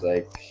 he's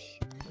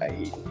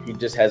he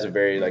just has a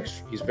very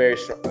he's very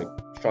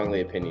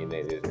strongly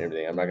opinionated and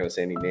everything. I'm not going to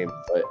say any names,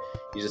 but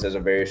he just has a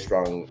very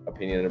strong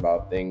opinion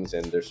about things,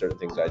 and there's certain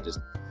things I'm just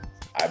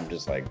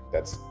I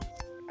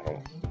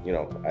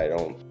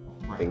don't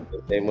think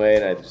the same way,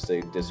 and I just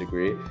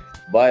disagree.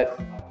 But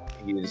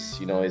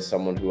he's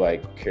someone who I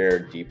care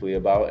deeply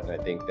about, and I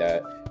think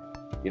that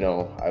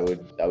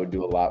I would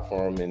do a lot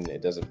for him, and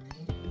it doesn't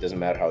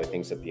matter how he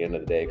thinks at the end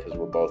of the day, because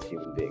we're both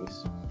human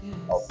beings,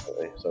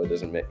 ultimately. So it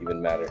doesn't even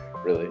matter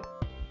really.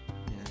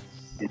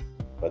 Yes.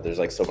 But there's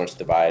so much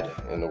divide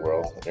in the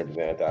world and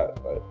everything like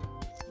that. But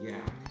yeah.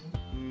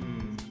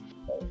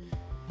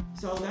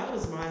 So that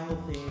was my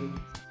whole thing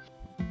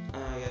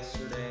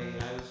yesterday.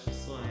 I was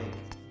just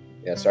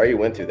yeah, sorry you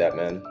went through that,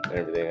 man, and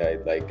everything.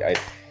 I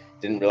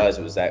didn't realize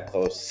it was that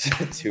close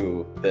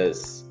to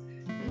this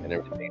and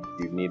everything.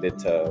 You needed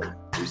to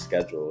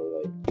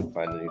reschedule or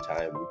find a new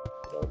time.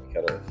 We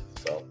could have.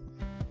 So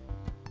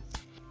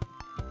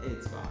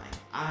it's fine.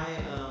 How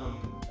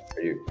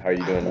are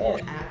you doing now? I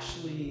didn't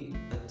actually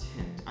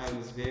attempt. I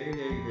was very,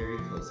 very, very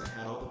close. I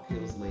had all the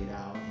pills laid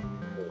out,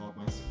 and then I called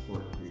my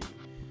support group.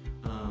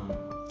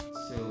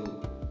 So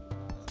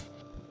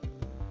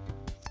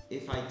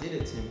if I did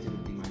attempt, it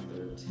would be my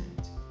third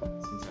attempt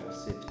since I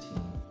was 15.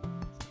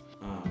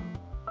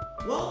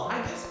 Well, I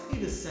guess it would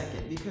be the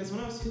second, because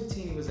when I was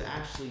 15, it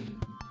actually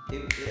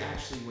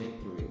went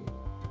through.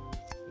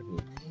 Mm-hmm.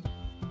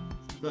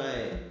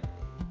 But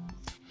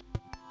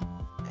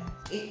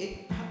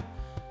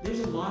there's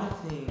a lot of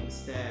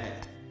things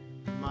that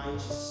my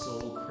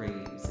soul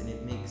craves, and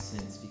it makes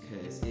sense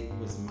because it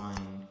was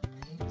mine.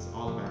 It was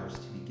all of ours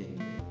to begin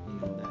with. You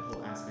know, that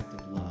whole aspect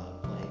of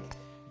love, like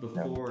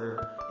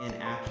before and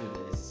after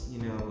this,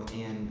 you know,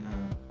 and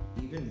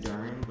even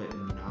during, but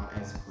not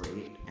as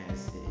great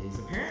as it is.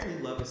 Apparently,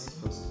 love is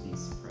supposed to be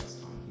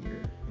suppressed on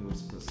here, and we're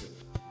supposed to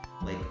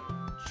like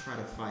try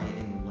to fight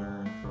and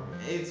learn from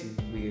it. It's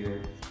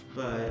weird,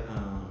 but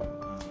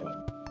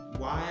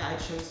why I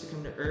chose to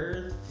come to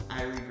Earth,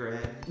 I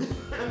regret.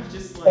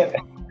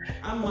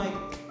 I'm like,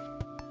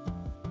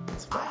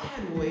 I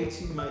had way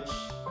too much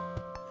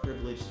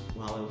privilege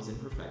while I was in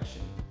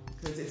perfection.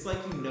 Because it's like,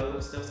 you know,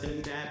 stuff's gonna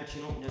be bad, but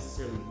you don't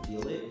necessarily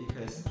feel it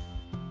because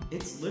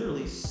it's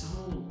literally so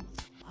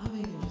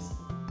loving and just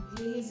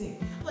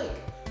amazing. Like,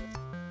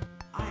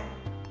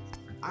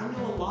 I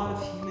know a lot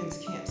of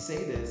humans can't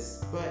say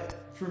this, but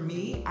for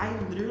me, I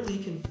literally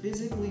can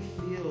physically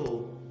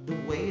feel the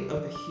weight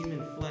of the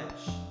human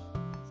flesh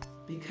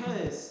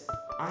because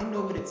I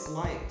know what it's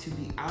like to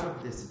be out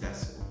of this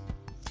vessel.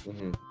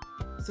 Mm-hmm.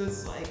 So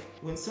it's like,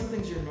 when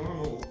something's your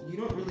normal, you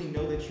don't really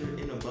know that you're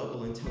in a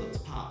bubble until it's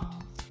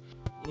popped.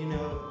 You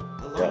know,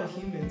 a lot of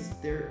humans,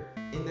 they're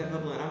in that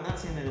bubble, and I'm not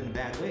saying that in a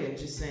bad way, I'm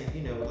just saying,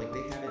 you know, like,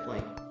 they haven't,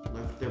 like,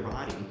 left their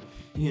body,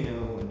 you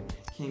know, and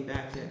came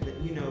back yet. But,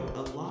 you know,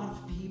 a lot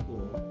of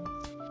people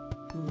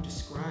who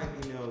describe,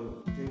 you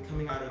know, them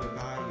coming out of their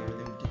body or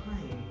them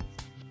dying,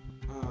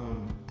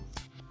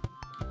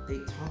 they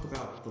talk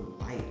about the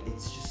light.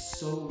 It's just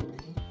so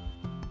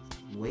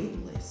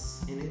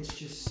weightless, and it's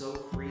just so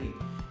free.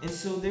 And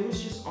so there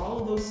was just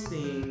all of those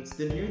things.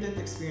 The near-death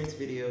experience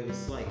video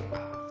was like,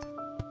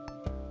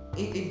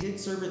 it did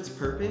serve its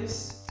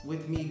purpose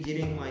with me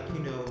getting, like, you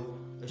know,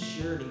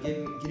 assured and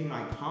getting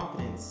my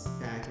confidence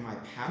back and my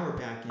power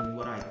back in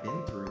what I've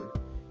been through,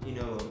 you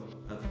know,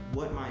 of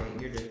what my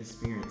near-death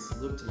experience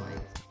looked like.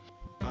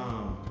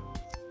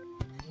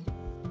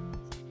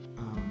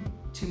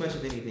 Too much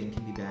of anything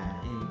can be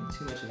bad, and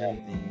too much of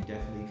anything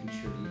definitely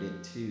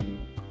contributed to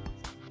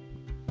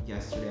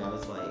yesterday. I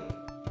was like,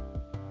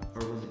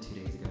 or was it 2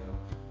 days ago?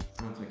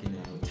 I don't fucking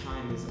know.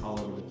 Time is all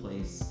over the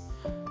place.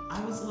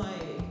 I was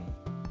like,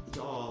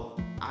 y'all,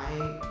 I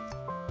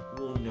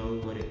will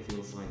know what it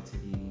feels like to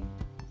be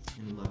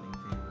in a loving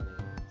family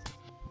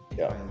if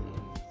I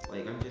leave.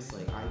 Like, I'm just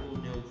like, I will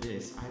know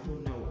this. I will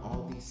know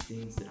all these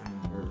things that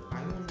I'm worth.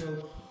 I will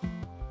know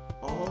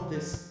all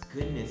this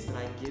goodness that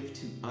I give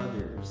to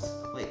others.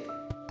 Like,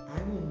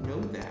 I will know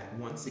that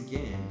once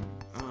again.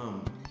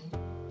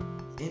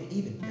 And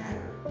even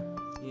better,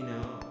 you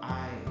know,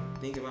 I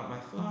think about my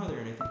father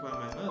and I think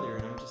about my mother,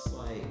 and I'm just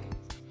like,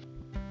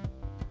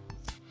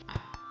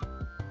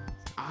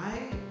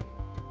 I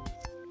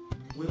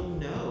will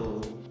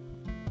know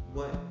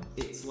what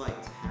it's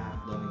like to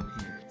have loving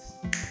parents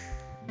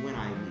when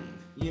I leave.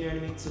 You know what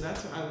I mean? So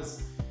that's what I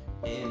was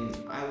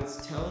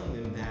telling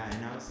them that,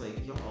 and I was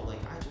like, y'all, like,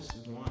 I just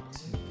want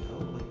to go.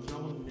 Like,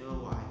 y'all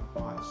know I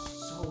fought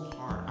so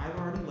hard. I've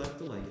already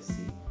left a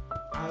legacy.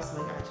 I was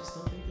like, I just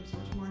don't think there's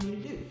much more I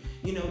need to do.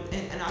 You know,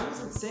 and I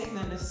wasn't saying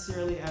that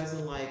necessarily as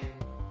in like,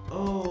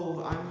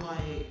 oh, I'm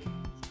like,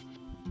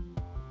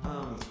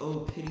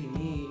 oh, pity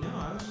me. No,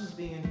 I was just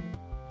being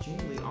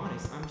genuinely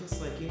honest. I'm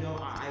just like, you know,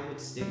 I would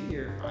stay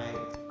here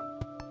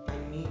if I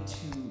need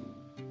to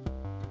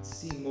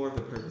see more of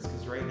the purpose,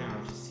 because right now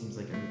it just seems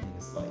like everything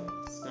is like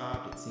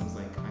stopped. It seems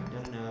like I've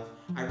done enough.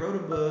 I wrote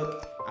a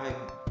book, I've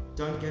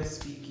done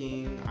guest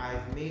speaking,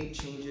 I've made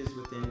changes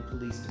within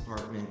police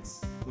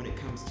departments when it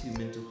comes to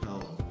mental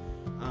health.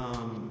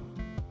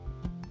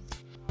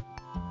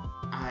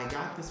 I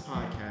got this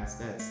podcast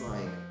that's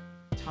like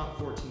top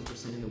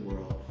 14% in the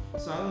world.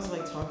 So I was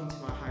like talking to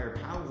my higher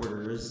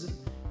powers,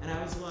 and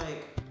I was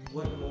like,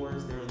 what more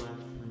is there left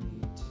for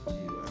me to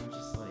do? I'm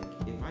just like,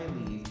 if I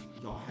leave,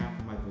 y'all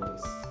have my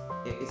voice.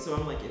 So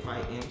I'm like, if I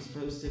am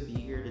supposed to be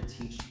here to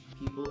teach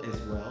people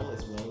as well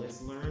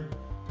as learn,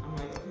 I'm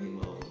like, okay,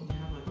 well, you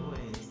have my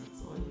voice.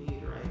 That's all you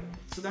need, right?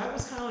 So that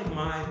was kind of like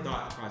my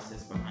thought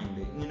process behind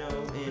it, you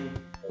know. And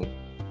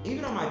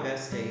even on my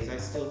best days, I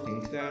still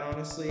think that,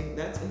 honestly.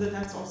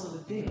 That's also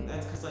the thing.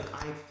 That's because, like,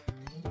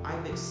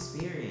 I've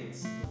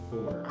experienced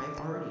before. I've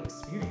already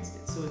experienced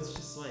it. So it's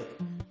just like,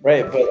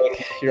 right, but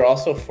like, you're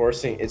also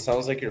forcing. It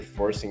sounds like you're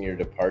forcing your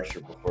departure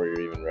before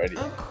you're even ready.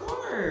 Of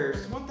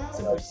course,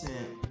 1,000%.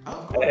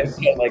 Of course.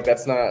 And, like,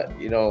 that's not,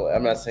 you know,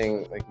 I'm not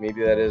saying like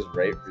maybe that is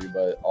right for you,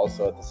 but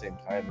also at the same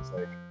time, it's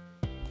like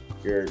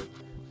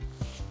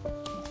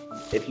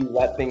if you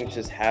let things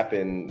just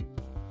happen,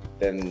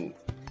 then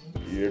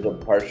your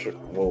departure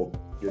will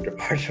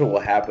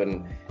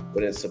happen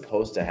when it's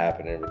supposed to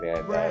happen and everything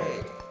like that.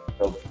 Right.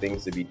 So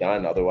things to be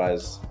done.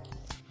 Otherwise,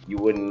 you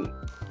wouldn't.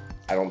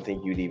 I don't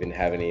think you'd even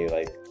have any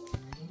like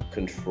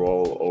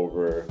control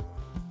over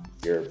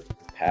your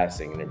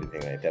passing and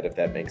everything like that. If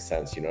that makes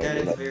sense, you know. That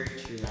is very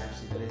true.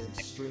 Actually, that is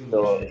extremely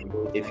so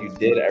true. If you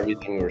did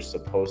everything you were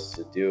supposed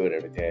to do and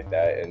everything like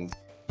that, and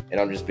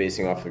I'm just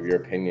basing off of your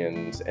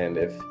opinions, and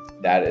if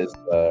that is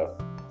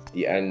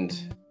the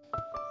end,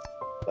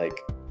 like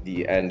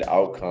the end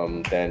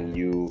outcome, then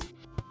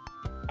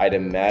I'd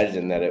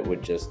imagine that it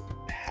would just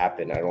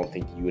happen. I don't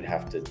think you would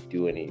have to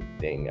do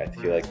anything. I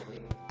feel like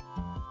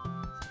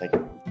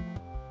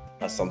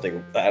that's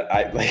something that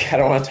I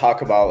don't want to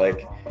talk about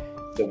like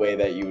the way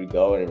that you would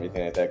go and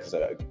everything like that, because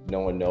no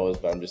one knows,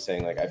 but I'm just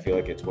saying, like, I feel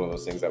like it's one of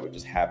those things that would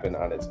just happen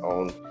on its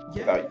own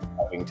without you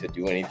having to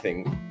do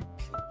anything,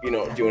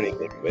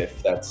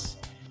 with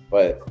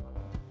but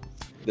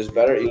there's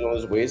better,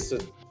 there's ways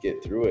to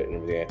get through it and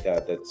everything like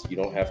that. You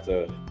don't have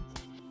to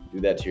do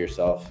that to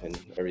yourself and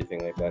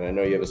everything like that. And I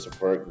know you have a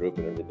support group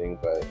and everything,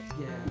 but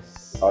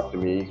talk to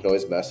me. You can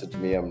always message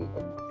me. I'm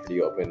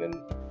pretty open, and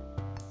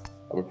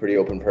I'm a pretty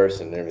open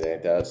person and everything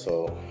like that.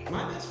 So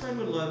my best friend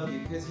would love you,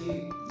 because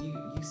you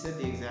said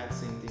the exact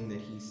same thing that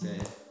he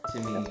said to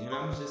me, and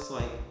I was just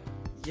like,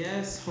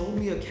 yes, hold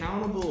me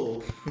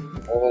accountable.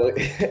 Well,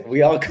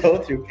 we all go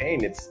through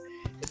pain. It's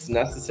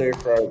necessary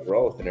for our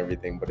growth and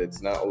everything, but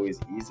it's not always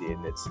easy,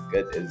 and it's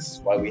good. It's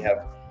why we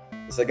have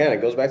this. Again,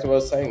 it goes back to what I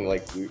was saying.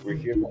 Like, we're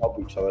here to help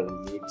each other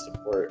and need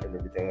support and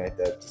everything like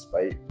that.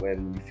 Despite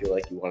when you feel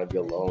like you want to be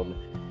alone,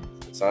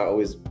 it's not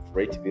always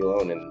great to be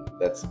alone, and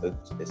it's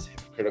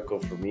critical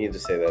for me to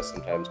say that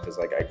sometimes, because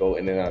like I go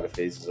in and out of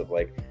phases of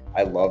like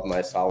I love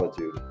my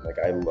solitude. Like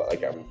I'm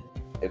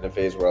in a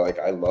phase where like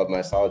I love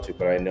my solitude,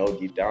 but I know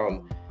deep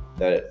down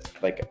that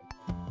like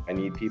I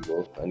need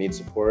people, I need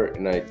support,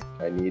 and I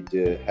need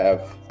to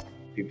have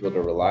people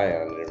to rely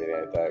on and everything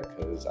like that,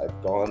 because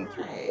I've gone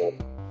through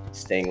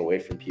staying away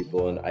from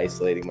people and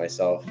isolating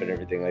myself and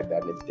everything like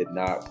that, and it did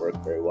not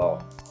work very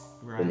well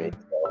for me.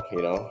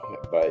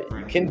 But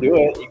you can do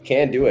it. You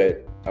can do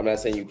it. I'm not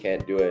saying you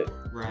can't do it,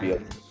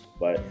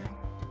 but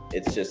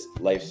it's just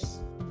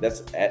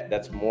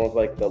that's more of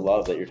like the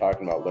love that you're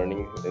talking about,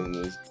 learning in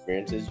these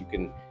experiences.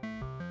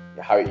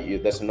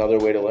 That's another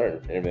way to learn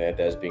and everything like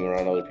that, is being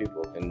around other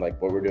people, and like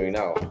what we're doing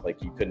now.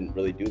 Like, you couldn't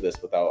really do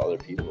this without other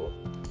people.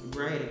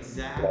 Right,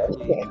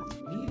 exactly.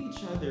 We need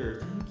each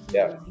other. We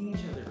need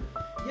each other.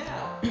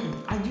 Yeah.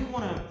 I do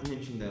want to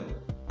mention though,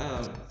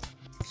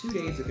 2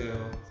 days ago,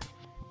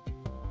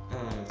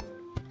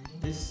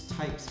 this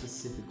type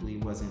specifically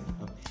wasn't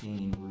a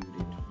pain-rooted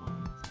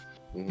one.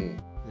 Mm-hmm.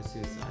 The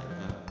suicide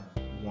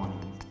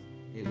wanting,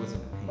 it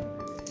wasn't a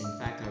pain-rooted. In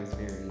fact, I was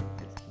very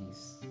at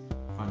peace.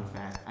 Fun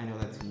fact. I know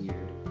that's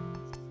weird,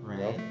 right?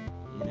 Yep.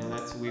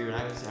 That's weird.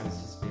 I was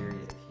just very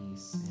at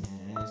peace,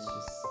 and it's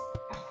just,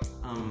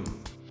 I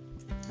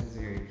was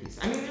very at peace.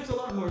 I mean, there's a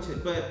lot more to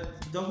it,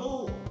 but the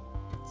whole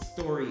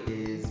story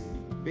is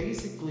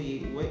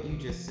basically what you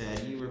just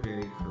said. You were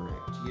very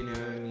correct. You know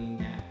what I mean?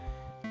 That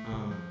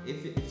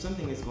if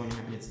something is going to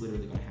happen, it's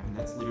literally going to happen.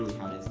 That's literally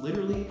how it is.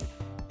 Literally,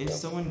 if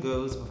someone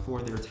goes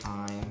before their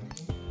time,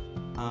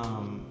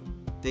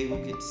 they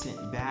will get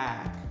sent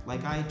back,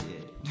 like I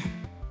did.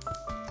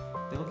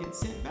 They'll get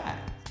sent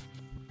back.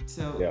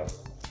 So,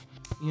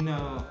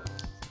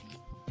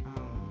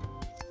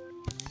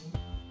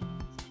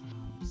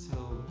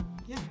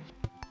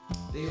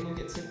 they will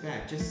get sent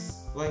back,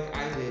 just like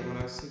I did when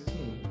I was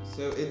 15.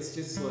 So it's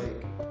just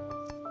like,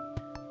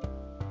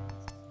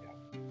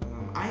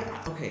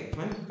 if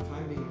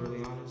I'm being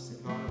really honest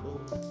and vulnerable,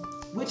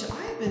 which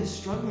I've been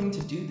struggling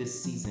to do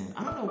this season.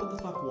 I don't know what the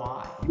fuck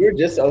why. You were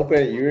just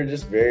open. You were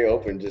just very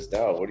open just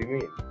now. What do you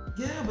mean?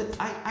 Yeah, but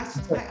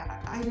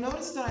I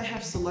noticed that I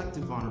have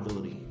selective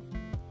vulnerability.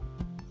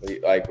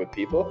 Like with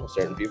people,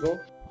 certain people?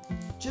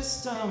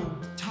 Just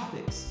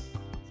topics.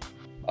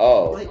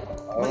 Oh. Like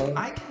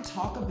I can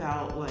talk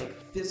about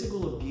like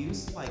physical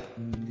abuse like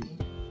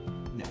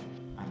no.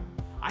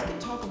 I can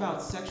talk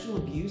about sexual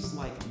abuse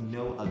like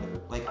no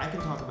other. Like I can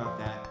talk about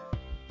that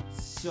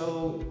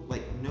so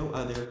like no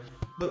other.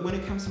 But when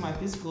it comes to my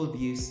physical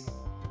abuse,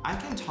 I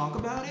can talk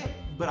about it,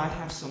 but I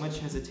have so much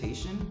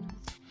hesitation.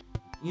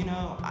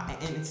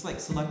 And it's like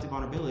selective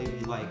vulnerability.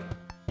 Like,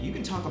 you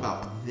can talk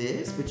about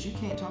this, but you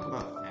can't talk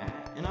about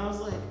that. And I was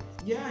like,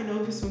 yeah, I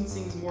know this one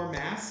seems more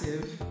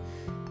massive,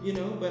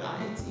 but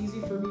it's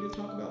easy for me to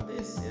talk about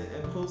this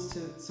as opposed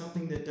to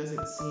something that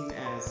doesn't seem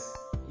as,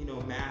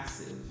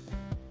 massive.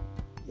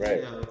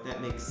 Right. If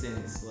that makes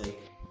sense. Like,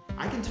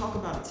 I can talk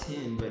about a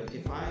 10, but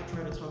if I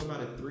try to talk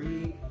about a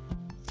 3,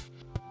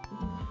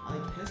 I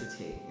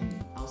hesitate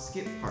and I'll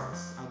skip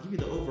parts. I'll give you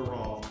the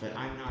overall, but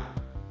I'm not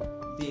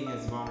being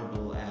as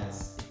vulnerable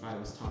as if I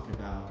was talking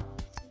about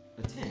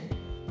a 10.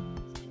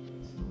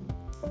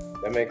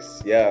 That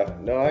makes,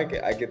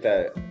 I get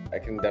that. I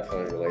can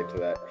definitely relate to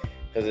that,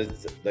 because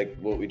it's like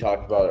what we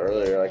talked about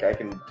earlier. Like, I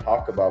can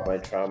talk about my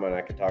trauma, and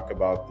I can talk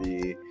about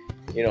the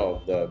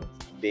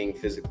being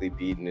physically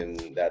beaten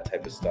and that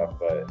type of stuff,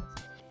 but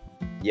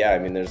yeah, I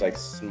mean, there's like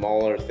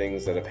smaller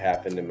things that have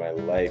happened in my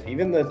life,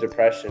 even the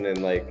depression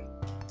and like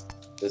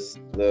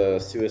the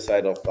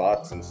suicidal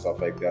thoughts and stuff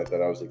like that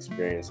I was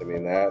experiencing. I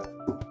mean, that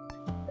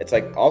it's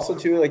like also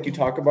too, like, you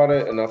talk about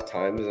it enough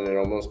times and it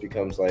almost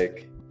becomes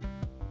like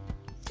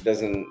it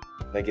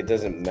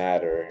doesn't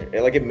matter.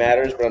 It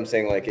matters, but I'm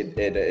saying like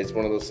it's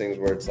one of those things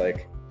where it's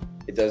like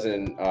it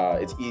doesn't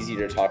it's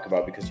easier to talk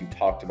about because you've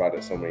talked about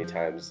it so many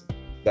times.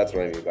 That's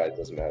what I mean by it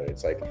doesn't matter.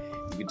 It's like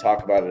you can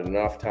talk about it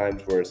enough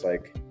times where it's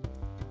like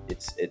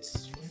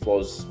it's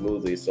flows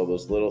smoothly. So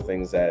those little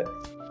things that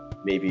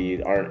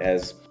maybe aren't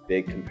as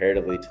big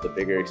comparatively to the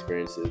bigger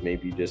experiences.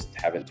 Maybe you just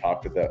haven't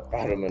talked about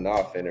them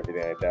enough and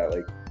everything like that.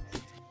 Like,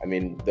 I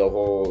mean, the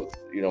whole,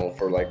 you know,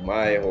 for like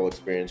my whole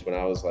experience when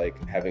I was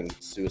like having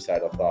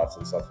suicidal thoughts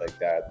and stuff like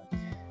that,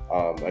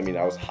 I mean,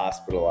 I was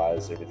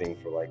hospitalized, everything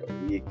for like a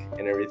week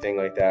and everything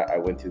like that. I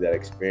went through that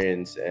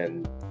experience,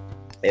 and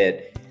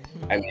it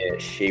definitely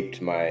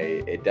shaped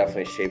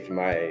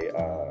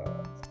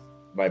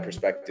my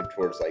perspective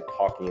towards like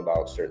talking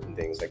about certain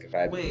things. Like if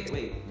I had,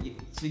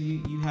 so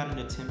you had an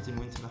attempt and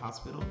went to the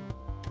hospital?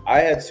 I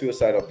had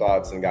suicidal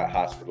thoughts and got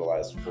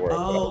hospitalized for it.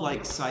 Oh,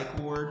 like psych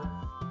ward?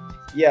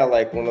 Yeah,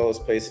 like one of those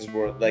places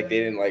where like they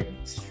didn't like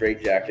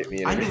straitjacket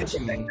me and I know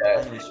everything what you mean. like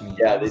I that. know what you mean.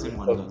 Yeah, I was in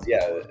one of those.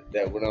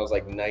 that when I was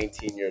like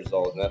 19 years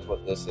old, and that's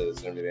what this is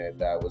and everything like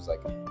that, was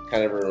like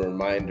kind of a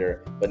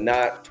reminder, but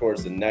not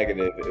towards the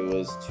negative. It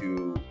was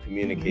to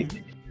communicate the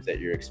issues that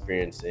you're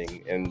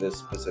experiencing. And this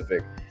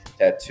specific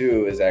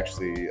tattoo is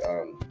actually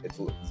its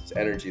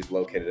energy is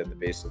located at the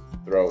base of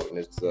the throat, and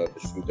it's the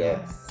Vishuddha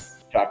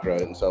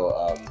chakra. And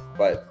so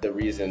but the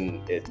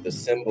reason the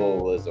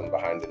symbolism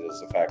behind it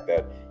is the fact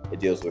that it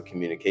deals with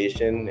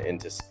communication and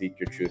to speak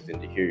your truth and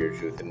to hear your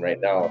truth. And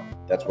right now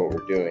that's what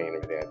we're doing and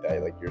everything like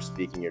that. Like, you're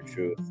speaking your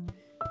truth,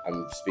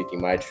 I'm speaking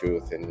my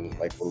truth, and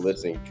like we're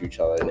listening to each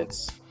other. And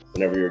it's,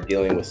 whenever you're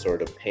dealing with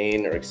sort of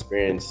pain or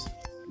experience,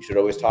 you should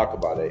always talk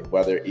about it,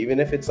 whether, even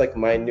if it's like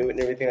minute and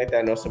everything like that.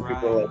 I know some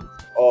people are like,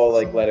 oh,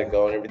 like let it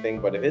go and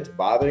everything, but if it's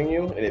bothering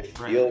you and it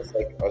feels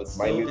like a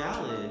minute,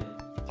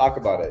 talk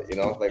about it, you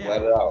know, like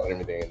let it out and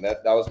everything. And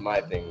that was my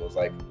thing, was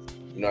like,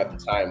 you know, at the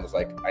time was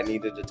like, I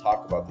needed to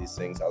talk about these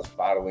things. I was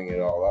bottling it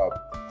all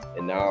up,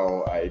 and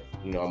now I'm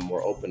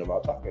more open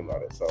about talking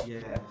about it. So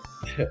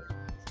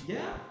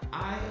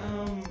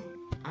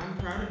I'm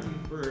proud of you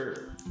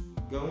for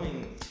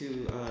going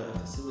to a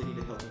facility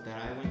to help with that.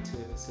 I went to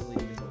a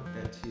facility to help with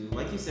that too.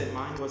 Like you said,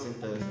 mine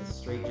wasn't the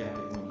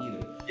straitjacket one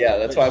either. Yeah,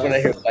 that's why when I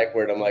hear psych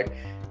word, I'm like,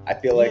 I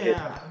feel like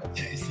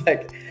it's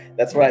like,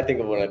 that's what I think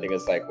of when I think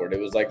of psych word. It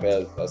was like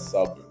a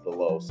sub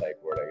below psych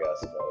word, I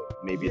guess.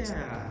 But maybe it's.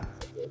 I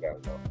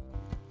don't know.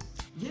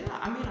 Yeah,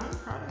 I mean, I'm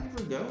proud of you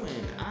for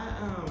going.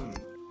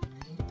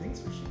 Thanks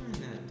for sharing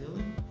that,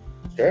 Dylan.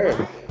 Sure.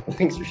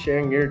 Thanks for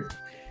sharing your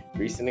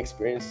recent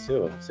experience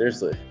too.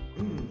 Seriously.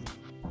 I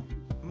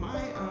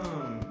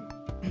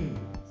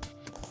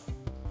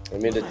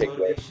mean to take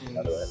away,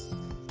 by the way.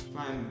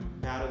 I'm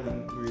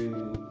battling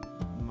through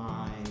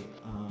my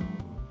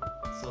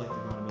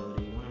selective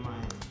vulnerability. One of my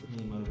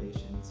main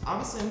motivations.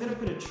 Obviously, I'm gonna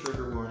put a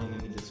trigger warning in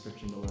the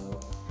description below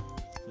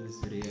for this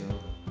video.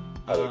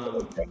 I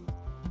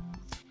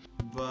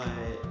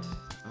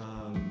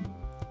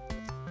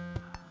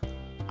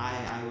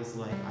was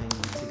like, I need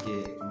to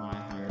get my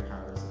higher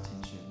power's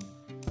attention.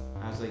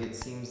 I was like, it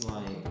seems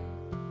like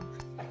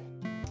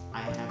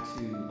I have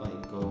to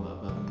like go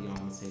above and beyond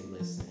and say,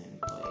 listen,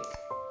 like,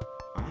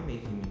 I'm a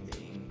human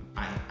being.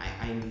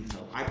 I need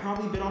help. I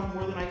probably bit off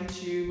more than I can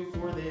chew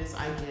before this.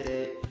 I get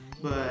it,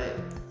 but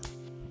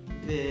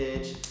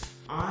bitch,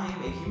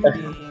 I'm a human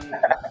being.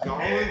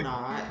 Y'all are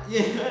not.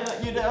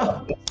 Yeah, you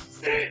know.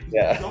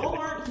 Yeah. Y'all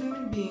aren't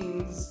human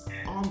beings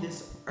on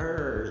this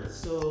earth,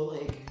 so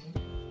like,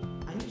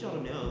 I need y'all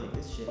to know, like,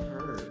 this shit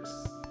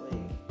hurts.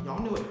 Like, y'all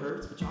know it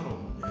hurts, but y'all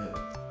don't know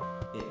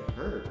it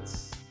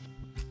hurts.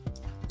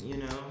 You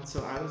know?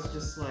 So I was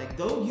just like,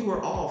 though you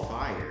are all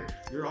fired,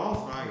 you're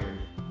all fired.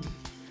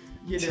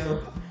 You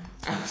know?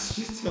 I was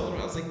just telling her,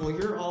 I was like, well,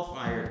 you're all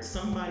fired.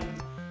 Somebody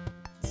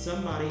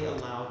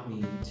allowed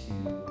me to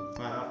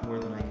bite off more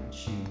than I could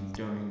chew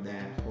during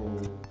that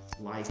whole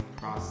life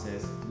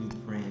process,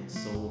 blueprint,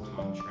 soul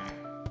contract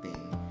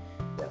thing.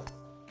 Yeah.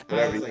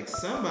 I was like,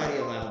 somebody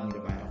allowed me to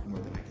bite off more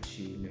than I could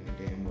chew, knowing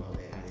damn well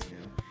that I didn't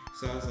know.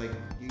 So I was like,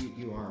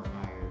 you are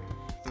fired.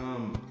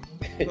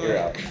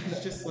 But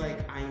it's just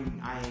like, I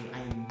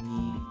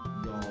need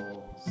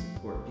y'all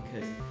support,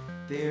 because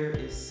there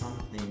is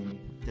something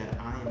that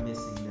I am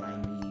missing, that I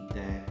need,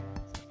 that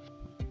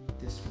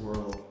this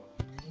world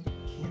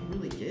can't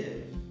really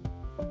give.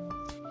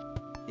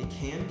 It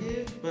can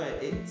give,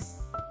 but it's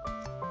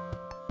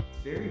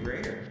very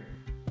rare.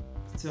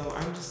 So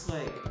I'm just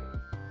like,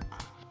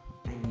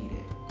 I need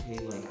it. Okay,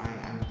 like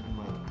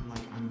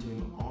I'm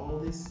doing all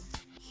this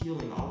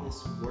healing, all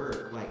this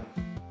work, like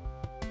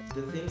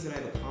the things that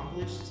I've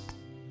accomplished.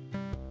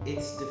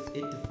 It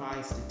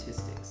defies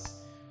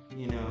statistics,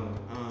 you know.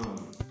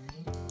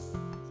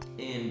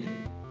 And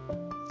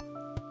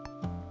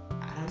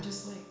I'm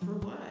just like, for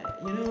what?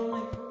 You know,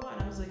 like, for what?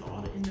 I was like,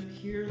 all to end up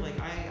here. Like,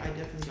 I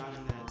definitely got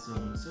in that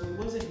zone. So it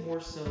wasn't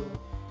more so,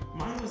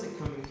 mine wasn't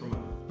coming from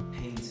a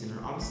pain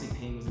center. Obviously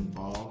pain was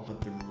involved,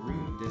 but the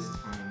root this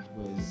time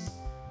was,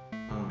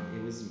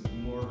 it was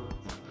more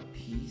a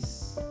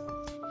peace,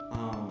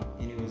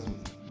 and it was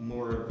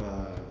more of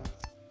a,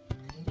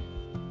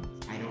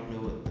 I don't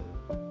know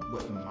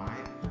what my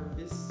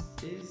purpose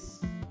is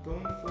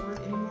going forward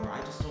anymore. I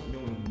just don't know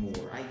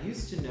anymore. I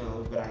used to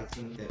know, but I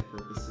think that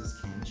purposes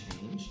can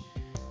change.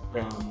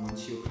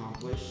 Once you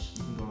accomplish,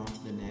 you can go on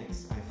to the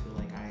next. I feel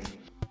like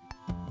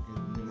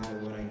no matter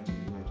what I do,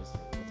 I just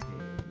like, okay,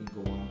 we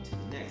go on to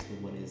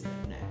to what is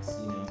next,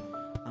 you know.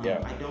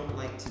 Yeah. I don't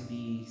like to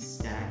be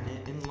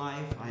stagnant in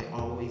life. I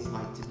always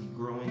like to be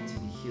growing, to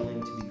be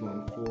healing, to be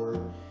going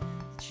forward,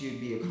 to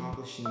be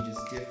accomplishing just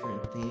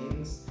different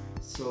things.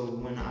 So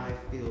when I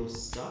feel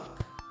stuck,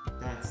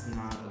 that's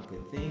not a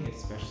good thing,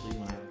 especially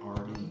when I've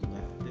already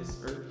left this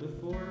earth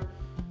before.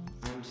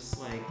 I'm just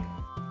like,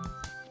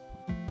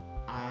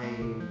 I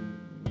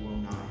will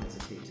not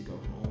hesitate to go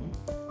home.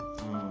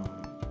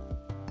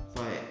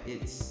 But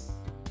it's,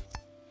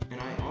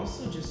 and I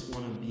also just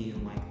want to be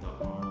in like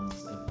the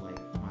arms of like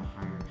my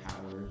higher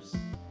powers.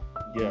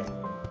 Yeah.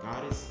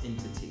 God is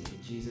entity.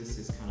 Jesus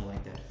is kind of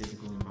like that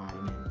physical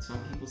embodiment.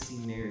 Some people see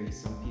Mary,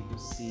 some people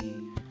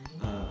see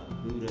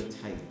Buddha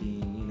type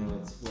being, you know,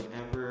 it's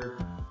whatever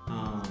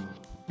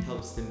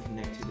helps them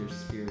connect to their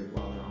spirit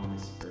while they're on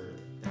this earth.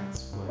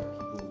 That's what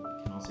people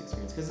can also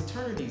experience. Because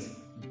eternity's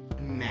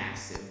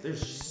massive.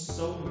 There's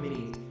so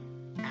many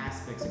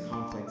aspects and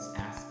complex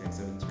aspects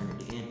of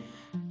eternity.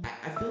 And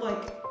I feel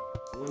like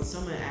when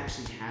someone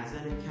actually has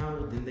that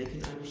encounter, then they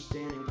can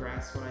understand and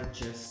grasp what I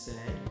just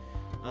said.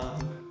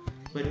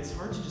 But it's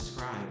hard to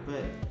describe.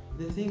 But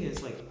the thing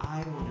is, like,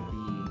 I want to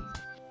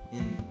be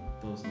in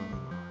those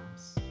loving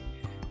arms.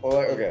 Well,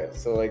 okay,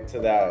 so like to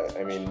that,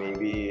 I mean,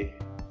 maybe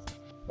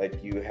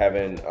like you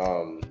haven't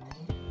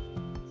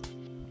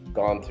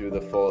gone through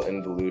the full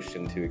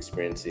involution to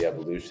experience the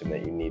evolution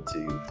that you need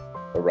to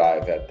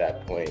arrive at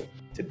that point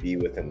to be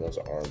within those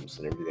arms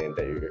and everything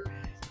that you're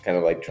kind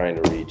of like trying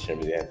to reach and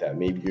everything like that.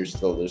 Maybe there's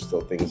still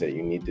things that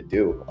you need to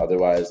do.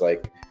 Otherwise,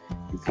 like,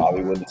 you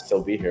probably wouldn't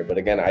still be here. But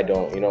again, I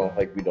don't, you know,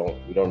 like we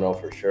don't know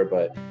for sure.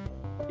 But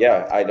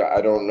yeah, I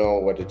don't know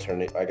what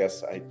eternity. I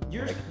guess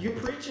You're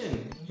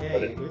preaching.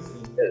 Hey,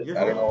 listen.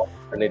 I don't know what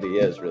eternity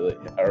is really,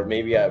 or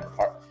maybe an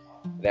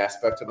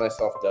aspect of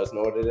myself does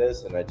know what it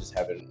is, and I just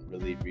haven't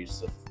really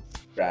reached the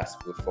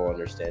grasp, the full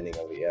understanding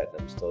of it yet.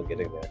 I'm still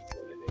getting there.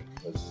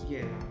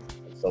 Yeah.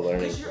 I'm still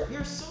learning. Because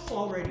your soul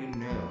already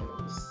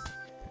knows.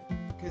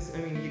 Because I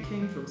mean, you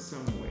came from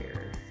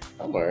somewhere.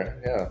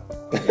 Somewhere, yeah.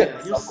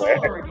 Yeah, your soul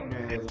already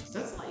knows.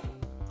 That's like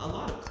a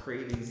lot of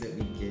cravings that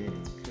we get.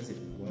 It's because it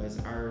was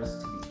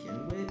ours to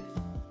begin with.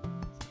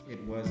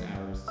 It was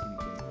ours to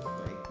begin with.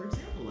 Like, for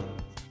example, like,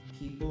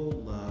 people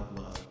love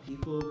love.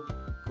 People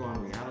go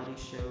on reality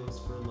shows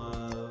for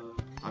love.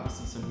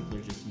 Obviously, some people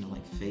are just, you know,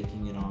 like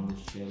faking it on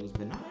the shows,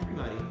 but not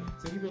everybody.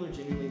 Some people are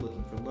genuinely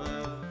looking for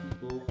love.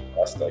 People.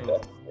 Lust,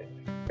 definitely.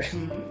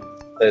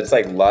 It's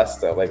like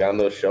lust, though. Like on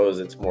those shows,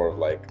 it's more of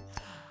like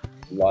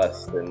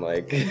lust and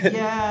like.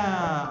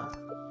 Yeah,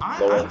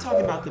 I'm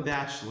talking about The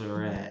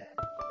Bachelorette.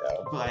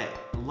 Yeah. But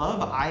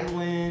Love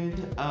Island,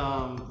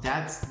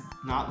 that's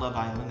not Love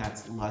Island,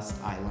 that's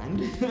Lust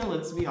Island.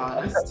 Let's be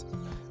honest.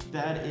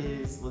 That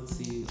is, let's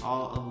see, a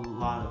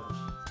lot of.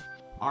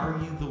 Are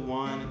You the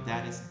One?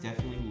 That is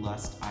definitely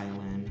Lust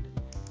Island.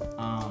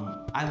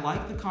 I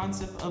like the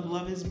concept of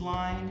Love is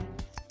Blind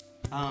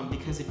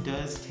because it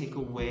does take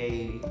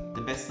away,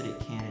 the best that it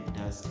can, it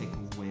does take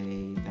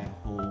away that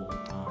whole,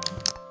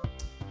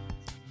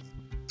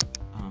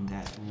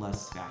 that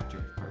lust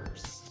factor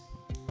first.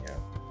 Yeah.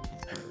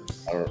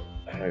 First.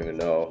 I don't even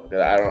know.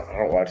 I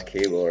don't watch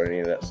cable or any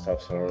of that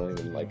stuff, so I don't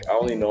even like. I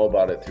only know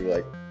about it through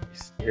like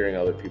hearing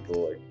other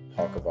people like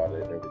talk about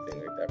it and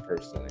everything like that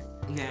personally.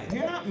 Yeah,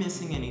 you're not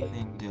missing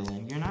anything,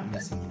 Dylan. You're not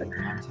missing anything.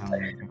 I'm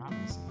telling you, you're not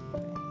missing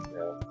anything.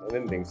 Yeah, I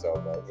didn't think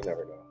so, but you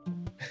never know.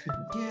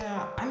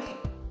 Yeah, I mean,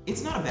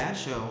 it's not a bad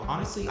show.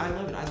 Honestly, I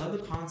love it. I love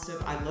the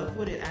concept. I love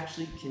what it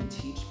actually can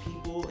teach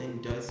people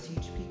and does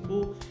teach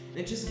people. And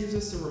it just gives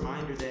us a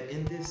reminder that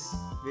in this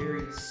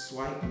very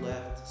swipe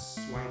left,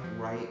 swipe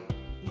right,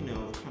 you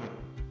know, kind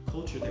of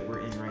culture that we're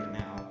in right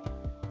now,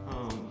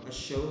 a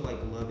show like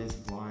Love is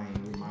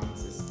Blind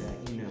reminds us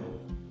that, you know,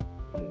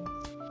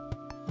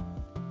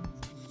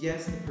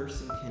 yes, the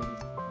person can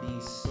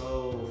be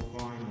so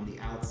fine on the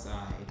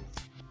outside.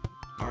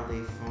 Are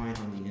they fine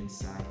on the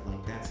inside?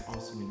 Like, that's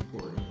also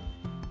important.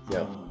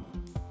 Yeah.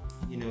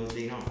 You know,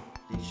 they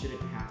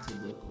shouldn't have to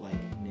look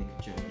like Nick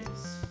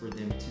Jonas for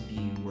them to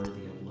be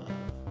worthy of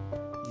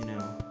love, you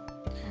know?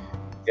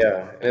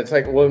 Yeah, and it's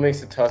like, well, it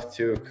makes it tough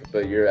too,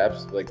 but you're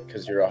absolutely, like,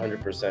 because you're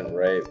 100%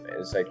 right.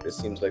 It's like, it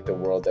seems like the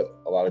world that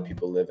a lot of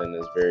people live in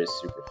is very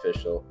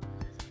superficial.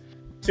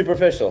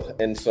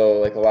 And so,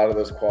 like, a lot of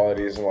those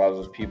qualities and a lot of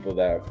those people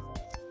that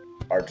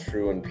are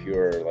true and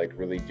pure, like,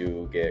 really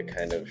do get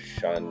kind of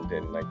shunned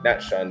and, like,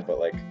 not shunned, but,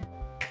 like,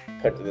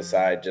 put to the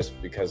side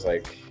just because,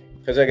 like,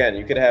 because again,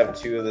 you could have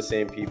two of the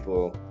same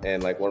people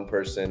and, like, one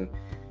person,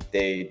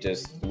 they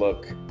just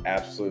look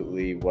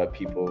absolutely what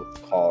people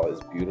call as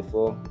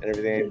beautiful and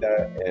everything like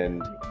that,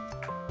 and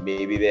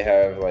maybe they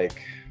have,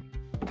 like,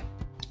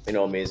 you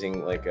know,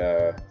 amazing, like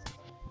a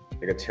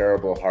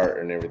terrible heart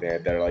and everything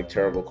like that, or like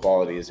terrible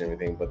qualities and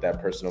everything, but that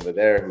person over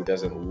there who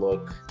doesn't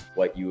look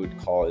what you would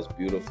call as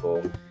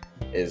beautiful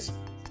is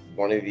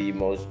one of the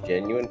most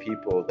genuine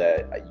people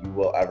that you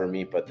will ever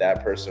meet, but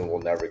that person will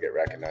never get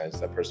recognized,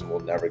 that person will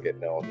never get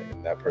known,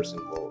 and that person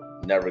will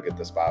never get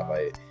the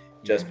spotlight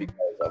just because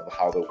of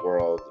how the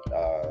world,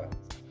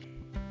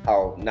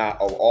 how not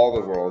all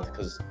the world,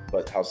 because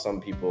but how some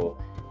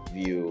people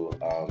view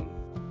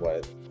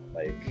what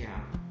like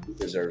who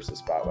deserves the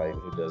spotlight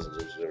and who doesn't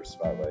deserve the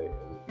spotlight.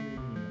 And,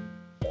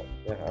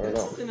 yeah, I don't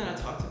know. Something that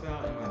I talked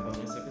about in my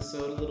bonus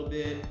episode a little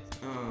bit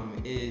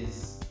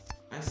is,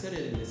 I said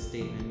it in this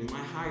statement, my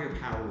higher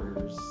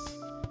powers,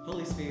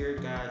 Holy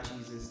Spirit, God,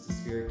 Jesus, the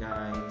Spirit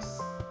guides,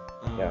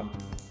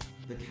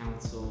 the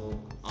council,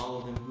 all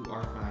of them who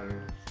are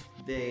fired,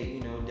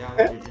 they,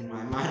 downloaded in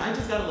my mind. I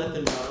just gotta let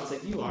them know. I was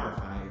like, you are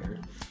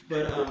fired.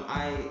 But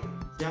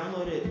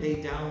they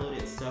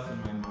downloaded stuff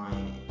in my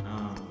mind,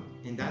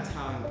 and that's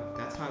how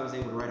I was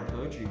able to write a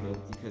poetry book,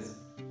 because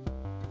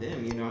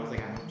them, I was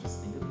like, I don't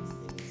just think of these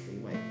things.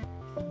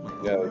 I'm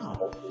like, oh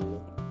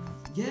wow.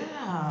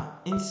 Yeah.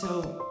 And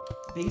so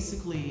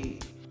basically,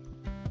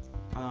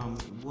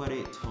 what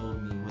it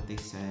told me, what they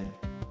said,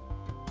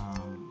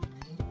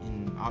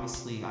 and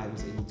obviously I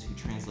was able to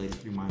translate it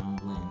through my own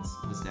lens,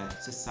 was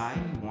that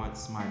society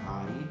wants my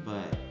body,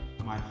 but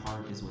my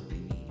heart is what they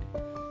need.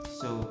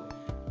 So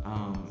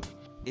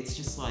it's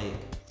just like,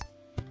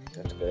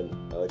 that's good.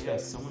 I like that.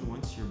 Someone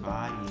wants your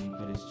body,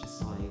 but it's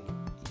just like,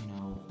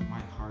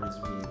 my heart is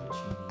really what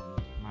you need.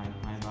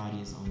 My body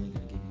is only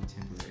going to give you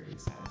temporary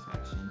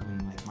satisfaction, when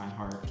like my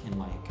heart can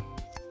like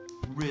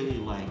really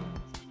like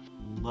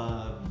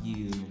love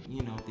you,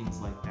 and things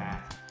like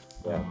that.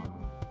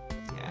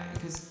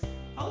 Because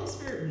Holy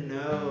Spirit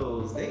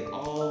knows, they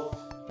all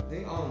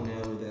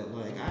know that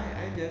like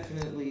I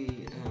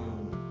definitely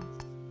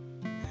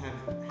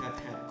have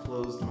had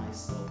closed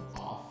myself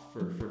off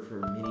for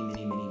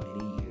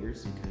many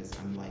years, because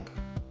I'm like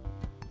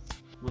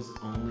was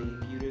only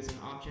viewed as an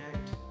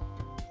object,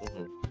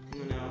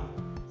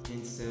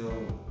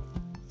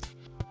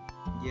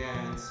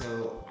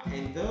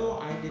 and though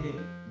I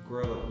didn't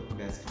grow up with the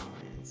best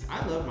confidence,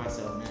 I love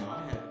myself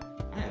now.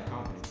 I have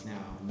confidence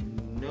now,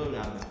 no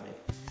doubt about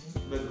it.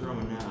 But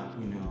growing up,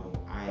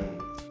 I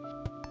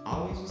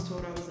always was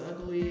told I was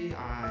ugly.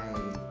 I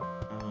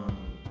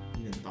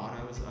thought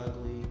I was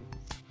ugly,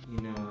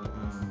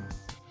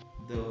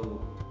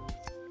 though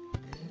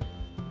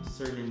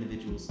certain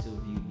individuals still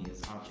viewed me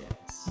as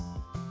objects,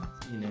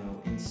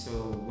 and so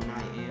when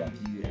I am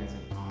viewed as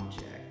an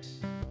object,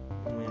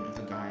 when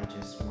a guy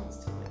just wants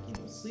to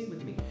sleep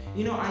with me,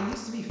 I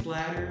used to be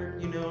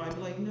flattered, I'd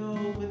be like,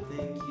 no, but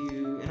thank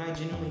you, and I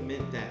genuinely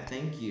meant that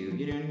thank you,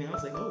 you know what I mean? I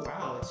was like, oh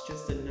wow, it's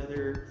just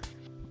another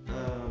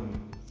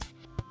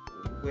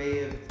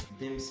way of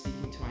them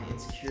speaking to my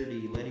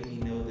insecurity, letting me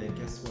know that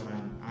guess what,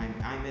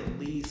 I'm at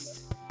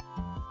least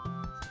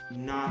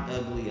not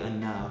ugly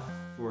enough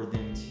for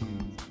them to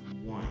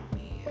want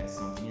me as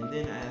something. And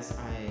then as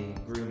I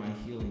grew my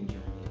healing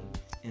journey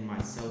and my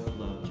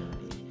self-love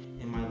journey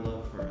and my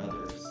love for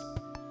others,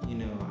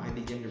 I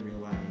began to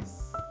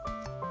realize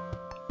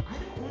I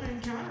don't want to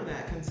encounter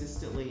that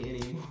consistently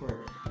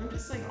anymore. I'm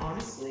just like,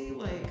 honestly,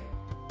 like,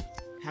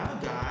 have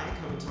a guy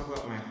come and talk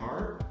about my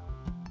heart.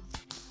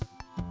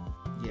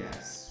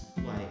 Yes,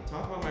 like,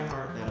 talk about my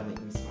heart, that'll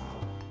make me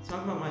smile.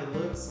 Talk about my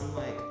looks, I'm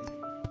like,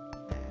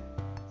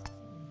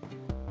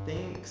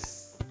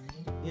 thanks,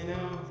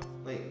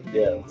 like,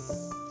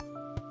 thanks.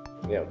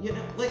 Yeah.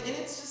 Like, and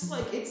it's just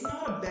like, it's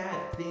not a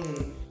bad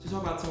thing to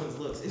talk about someone's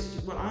looks. It's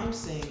just, what I'm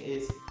saying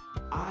is,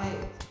 I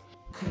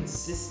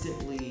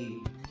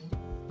consistently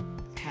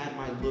had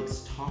my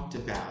looks talked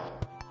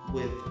about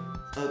with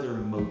other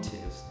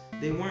motives.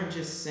 They weren't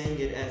just saying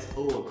it as,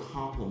 a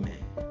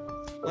compliment.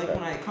 Like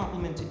when I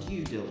complimented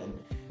you, Dylan,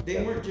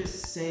 they weren't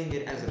just saying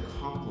it as a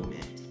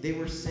compliment. They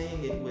were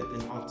saying it with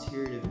an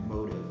ulterior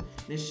motive.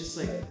 And it's just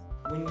like,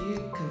 when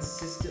you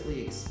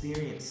consistently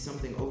experience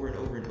something over and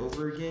over and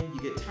over again,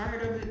 you get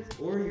tired of it,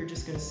 or you're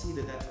just going to see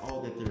that that's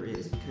all that there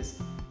is, because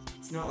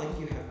it's not like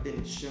you have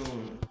been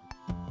shown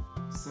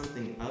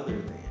something other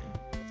than.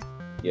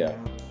 Yeah,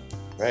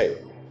 right.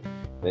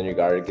 Then your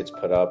guard gets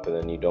put up, and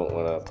then you don't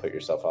want to put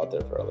yourself out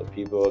there for other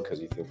people because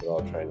you think they're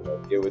all trying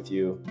to get with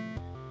you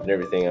and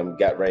everything.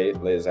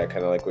 Is that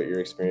kind of like what you're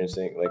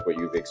experiencing, like what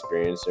you've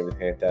experienced and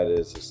everything like that?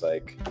 Is just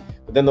like,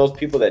 but then those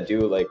people that do,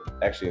 like,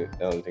 actually,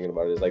 now I'm thinking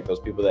about it, is like those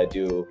people that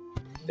you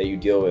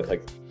deal with,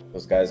 like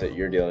those guys that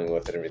you're dealing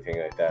with and everything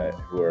like that,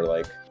 who are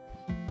like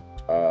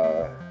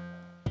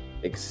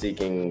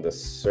seeking the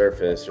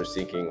surface or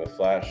seeking the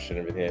flesh and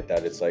everything like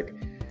that. It's like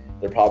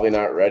they're probably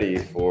not ready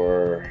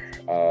for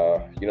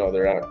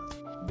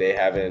they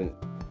haven't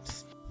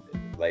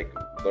like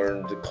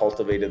learned,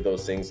 cultivated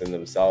those things in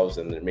themselves,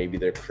 and maybe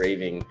they're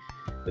craving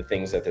the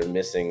things that they're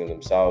missing in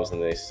themselves,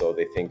 and they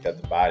think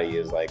that the body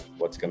is like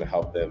what's going to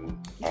help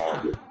them.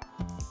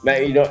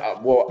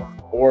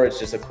 Or it's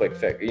just a quick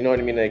fix. You know what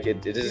I mean? Like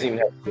it doesn't even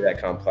have to be that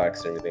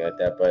complex or anything like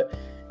that. But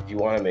if you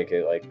want to make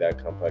it like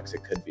that complex,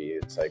 it could be.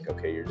 It's like,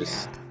 okay, you're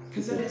just,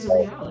 because that is a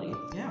reality.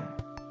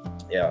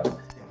 Yeah.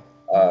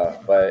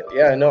 But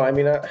yeah, no, I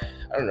mean, I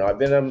don't know. I've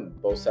been on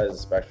both sides of the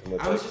spectrum.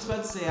 I was just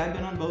about to say, I've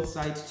been on both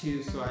sides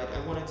too. So I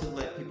wanted to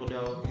let people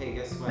know, hey,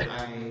 guess what?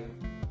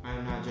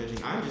 I'm not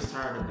judging. I'm just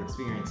tired of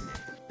experiencing it.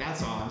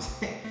 That's all I'm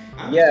saying.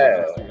 I'm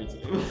Yeah. just talking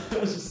about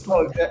it was just Oh,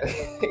 like,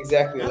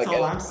 exactly. that's Like,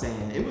 all I'm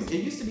saying. It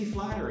used to be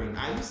flattering.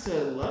 I used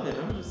to love it.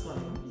 I'm just like,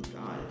 oh my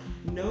god,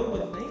 no,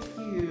 but thank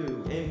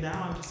you. And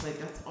now I'm just like,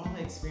 that's all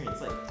I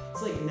experience. Like,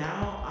 it's like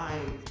now I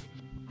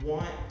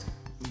want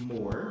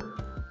more.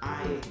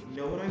 I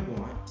know what I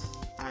want.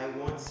 I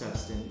want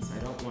substance. I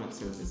don't want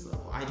surface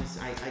level. I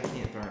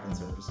can't thrive on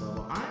surface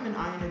level. I'm an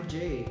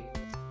INFJ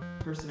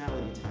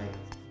personality type.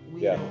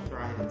 We don't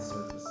thrive in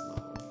surface level.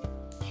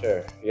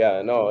 Sure.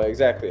 Yeah. No.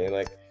 Exactly. And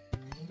like,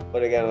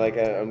 but again, like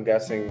I'm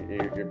guessing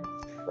you're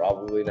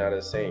probably not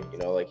a saint. You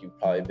know, like you've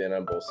probably been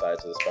on both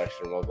sides of the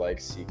spectrum of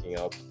like seeking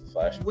out the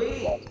flesh.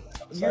 Wait,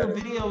 your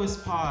video is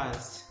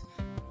paused.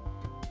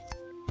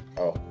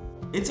 Oh.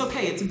 It's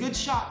okay. It's a good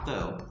shot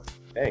though.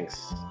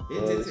 Thanks.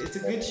 It's a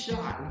good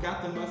shot. We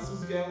got the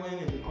muscles going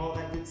and all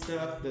that good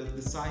stuff.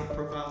 The side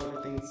profile,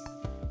 everything's.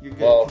 You're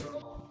good. Well,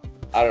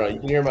 I don't know. You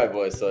can hear my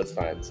voice, so it's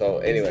fine. So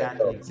anyway.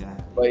 Exactly.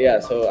 But yeah,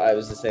 so I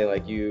was just saying,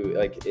 like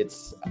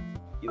it's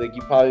like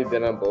you've probably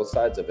been on both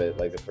sides of it,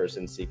 like the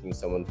person seeking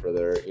someone for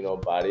their,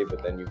 body,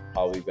 but then you've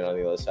probably been on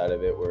the other side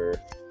of it where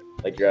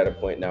like you're at a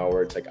point now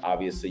where it's like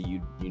obviously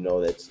you know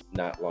that's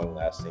not long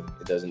lasting.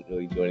 It doesn't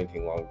really do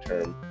anything long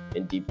term.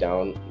 And deep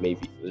down,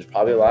 maybe there's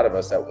probably a lot of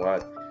us that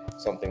want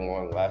something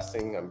long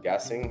lasting, I'm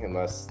guessing,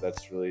 unless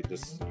that's really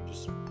just you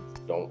just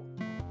don't.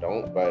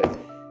 But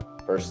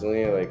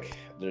personally, like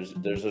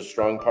there's a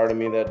strong part of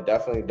me that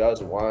definitely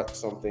does want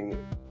something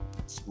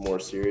more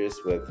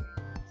serious with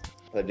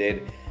a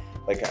date.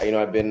 Like, I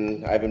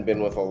haven't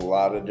been with a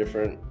lot of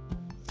different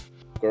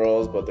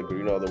girls, but the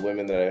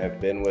women that I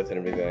have been with and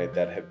everything like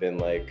that have been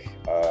like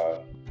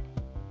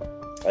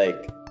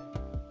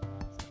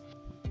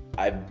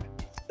I've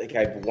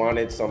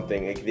wanted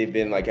something. Like they've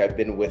been like I've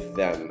been with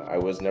them. I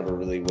was never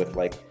really with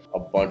like a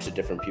bunch of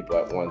different people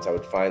at once. I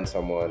would find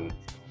someone,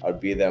 I would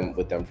be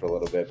with them for a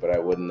little bit, but I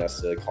wouldn't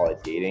necessarily call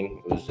it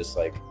dating. It was just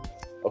like,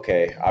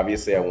 okay,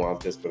 obviously I want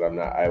this, but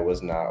I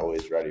was not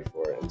always ready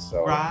for it. And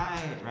so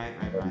right.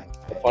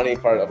 The funny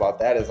part about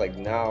that is like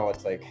now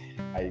it's like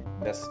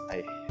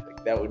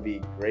that would be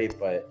great,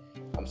 but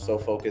I'm so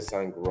focused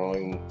on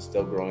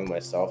still growing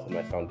myself and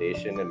my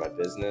foundation and my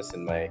business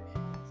and my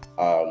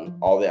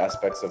all the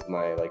aspects of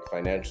my like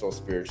financial,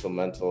 spiritual,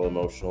 mental,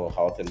 emotional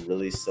health, and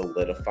really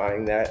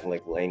solidifying that and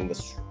like laying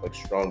the like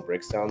strong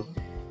bricks down,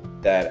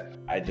 that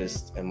I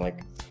just am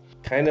like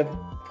kind of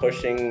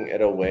pushing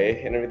it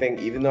away and everything,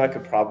 even though I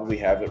could probably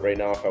have it right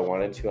now if I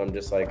wanted to. I'm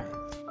just like,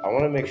 I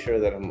want to make sure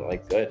that I'm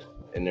like good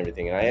and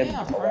everything, and I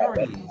am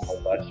priorities.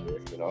 Last year,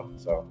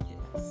 so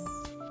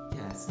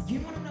yes. Do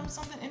you want to know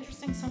something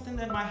interesting, something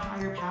that my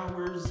higher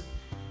powers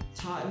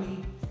taught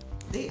me?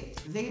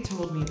 They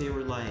told me, they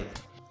were like,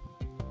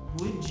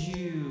 would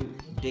you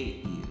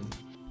date you?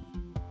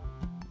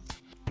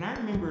 And I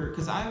remember,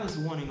 because I was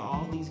wanting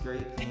all these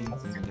great things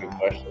in a guy.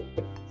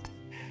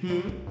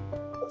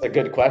 That's a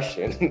good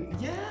question.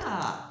 Yeah,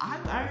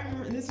 I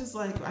remember, this is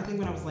like, I think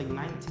when I was like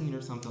 19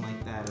 or something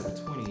like that, or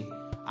 20,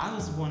 I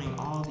was wanting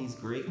all these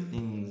great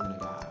things in a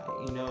guy,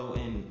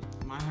 and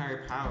my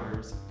higher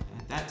powers,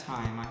 at that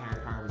time, my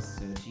higher power was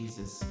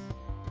Jesus.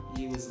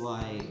 He was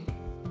like,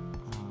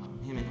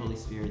 him and Holy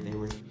Spirit, they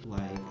were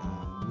like,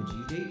 would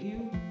you date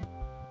you?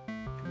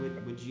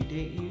 Would you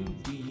date you?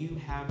 Do you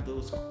have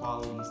those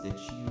qualities that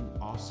you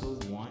also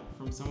want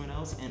from someone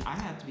else? And I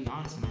had to be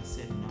honest, and I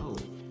said no.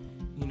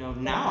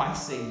 Now I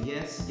say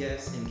yes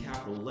in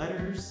capital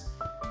letters.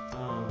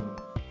 I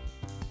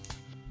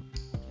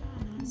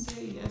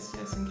say yes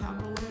in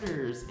capital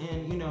letters.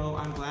 And,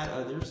 I'm glad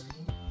others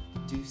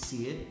do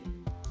see it.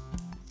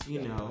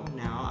 Now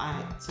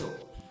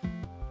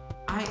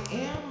I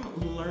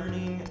am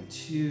learning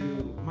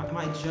to,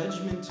 my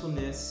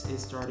judgmentalness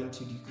is starting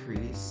to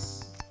decrease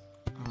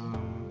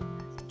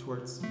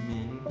towards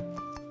men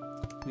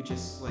who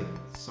just like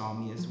saw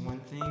me as one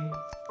thing,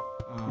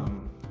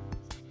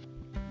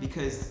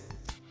 because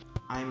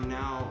I'm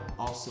now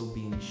also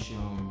being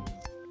shown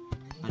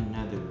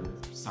another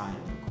side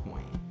of the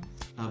coin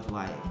of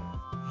like,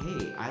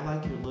 hey, I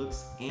like your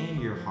looks and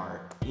your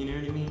heart, you know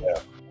what I mean? Yeah.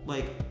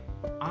 Like,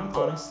 I'm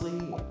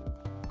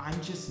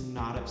just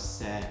not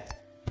upset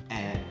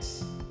at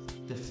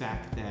the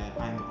fact that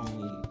I'm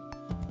only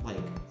like,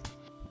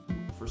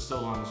 for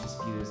so long it's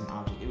just viewed as an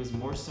object. It was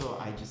more so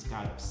I just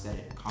got upset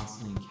at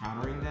constantly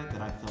encountering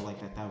that I felt like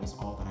that was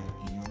all that I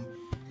am,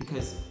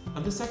 because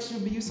of the sexual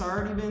abuse I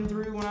already been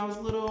through when I was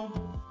little,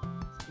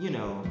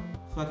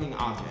 fucking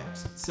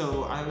objects.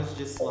 So I was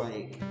just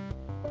like,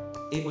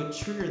 it would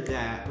trigger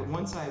that, but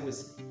once I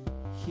was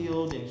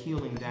healed and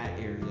healing that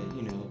area,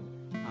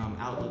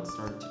 outlook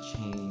started to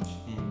change,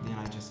 and then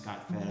I just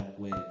got fed up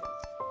with,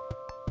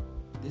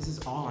 this is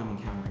all I'm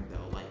encountering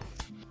though. Like,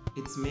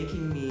 it's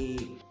making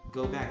me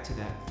go back to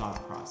that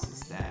thought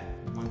process that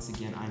once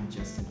again I'm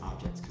just an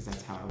object, because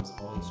that's how I was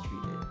always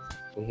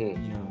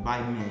treated,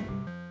 by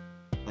men,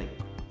 like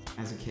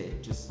as a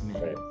kid, just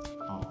men. Right.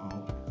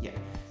 Yeah.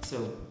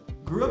 So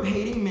grew up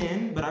hating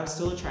men, but I was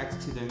still attracted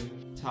to them.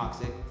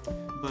 Toxic,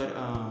 but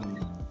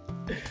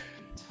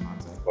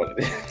toxic.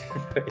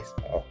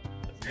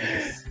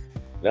 Yes.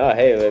 No,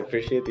 hey, I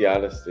appreciate the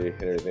honesty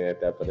and everything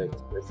like that, but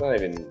it's not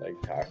even like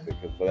toxic,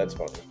 but that's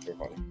funny. They're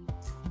funny.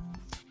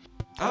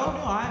 Oh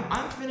no,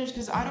 I'm finished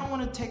because I don't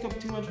want to take up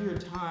too much of your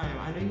time.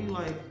 I know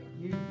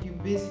you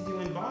busy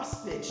doing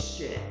boss bitch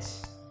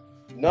shit.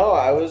 No,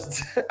 I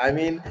was. I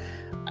mean,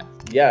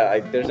 yeah.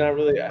 There's not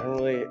really. I don't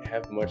really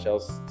have much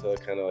else to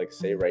kind of like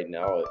say right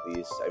now. At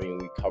least, I mean,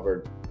 we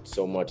covered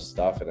so much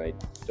stuff, and I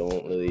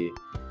don't really.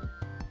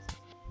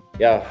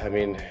 Yeah, I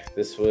mean,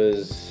 this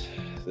was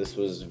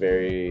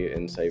very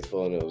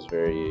insightful, and it was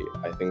very.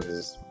 I think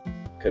this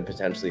could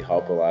potentially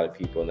help a lot of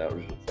people, and that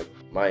was like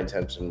my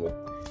intention with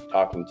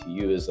talking to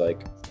you is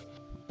like,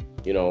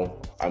 you know,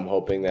 I'm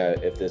hoping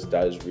that if this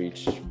does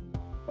reach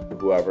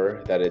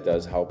whoever, that it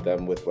does help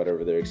them with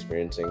whatever they're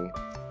experiencing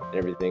and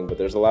everything. But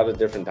there's a lot of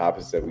different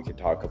topics that we could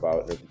talk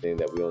about and everything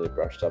that we only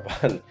brushed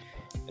up on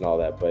and all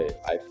that. But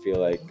I feel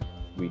like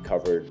we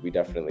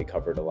definitely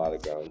covered a lot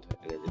of ground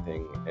and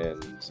everything.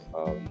 And,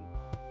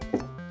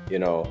 you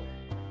know,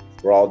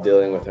 we're all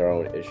dealing with our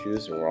own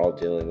issues, and we're all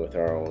dealing with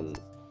our own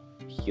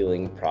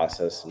healing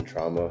process and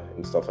trauma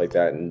and stuff like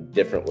that in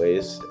different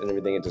ways and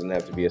everything. It doesn't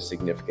have to be a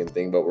significant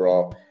thing, but we're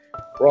all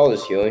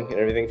just healing and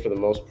everything for the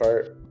most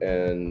part.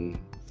 And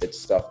it's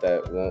stuff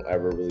that won't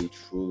ever really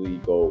truly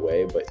go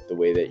away, but the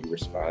way that you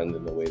respond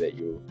and the way that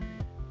you,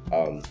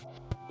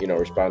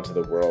 respond to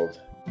the world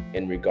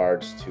in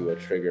regards to a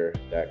trigger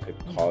that could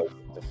cause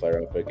it to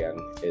flare up again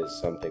is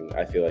something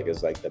I feel like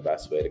is like the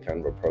best way to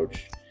kind of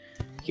approach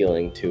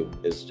healing too,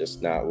 is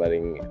just not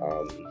letting,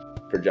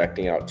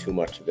 projecting out too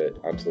much of it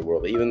onto the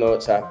world, even though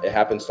it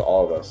happens to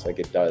all of us. Like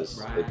it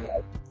does. Right. It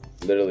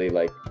literally,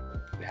 like,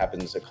 it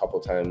happens a couple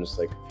times,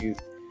 like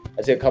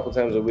I'd say a couple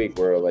times a week,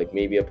 where like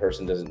maybe a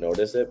person doesn't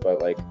notice it,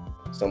 but like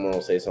someone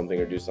will say something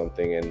or do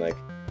something, and like,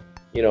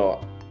 you know,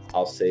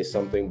 I'll say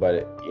something,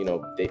 but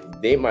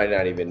they might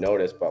not even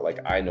notice, but like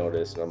I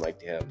notice, and I'm like,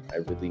 damn, I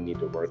really need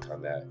to work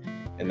on that.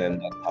 And then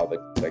that's how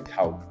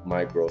how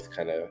my growth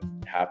kind of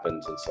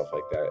happens and stuff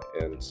like that.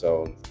 And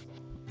so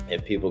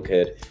if people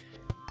could,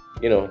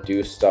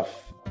 do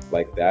stuff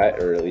like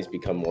that, or at least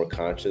become more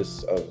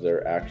conscious of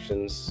their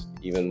actions,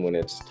 even when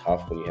it's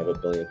tough, when you have a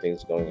billion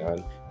things going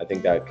on, I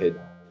think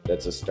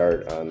that's a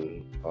start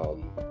on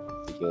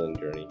the healing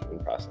journey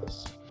and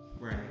process.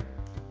 Right.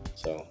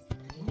 So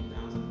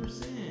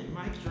 1000%.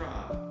 Mic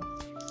drop.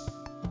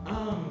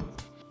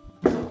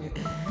 Okay.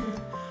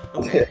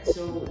 Okay,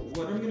 so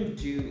what I'm gonna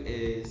do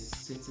is,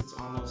 since it's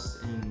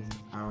almost an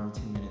hour and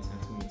 10 minutes,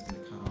 that's when it's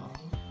gonna cut off.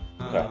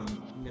 I'm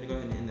gonna go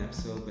ahead and end the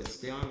episode, but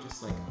stay on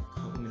just like a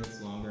couple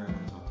minutes longer. I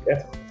want to talk to you.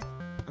 Okay.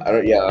 I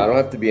don't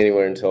have to be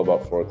anywhere until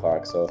about 4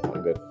 o'clock, so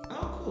I'm good.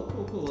 Oh,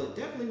 cool. It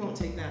definitely won't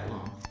take that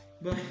long.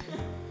 But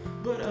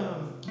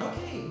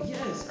okay,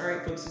 yes. All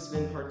right, folks, it's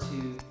been part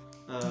 2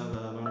 of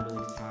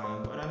Vulnerability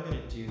Time. What I'm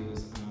gonna do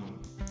is,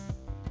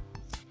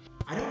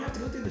 I don't have to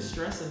go through the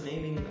stress of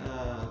naming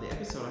the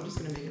episode. I'm just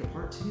gonna make it a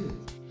part 2.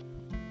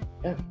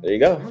 Yeah, there you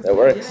go. That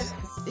works.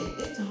 Yeah,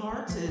 it's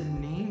hard to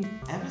name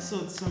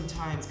episodes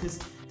sometimes because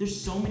there's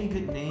so many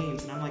good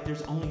names, and I'm like,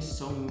 there's only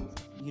so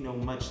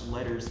much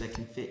letters that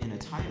can fit in a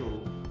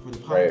title for the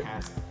podcast.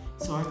 Right.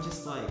 So I'm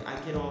just like, I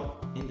get all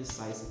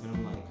indecisive, and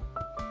I'm like,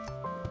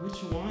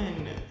 which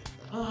one?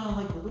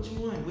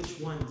 Which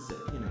one's, so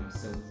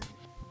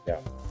yeah.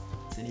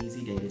 It's an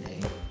easy day today.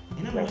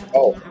 And I'm gonna have to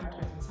do an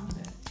advertisement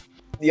someday.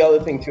 The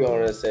other thing too I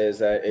wanted to say is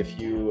that if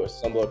you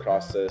stumble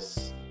across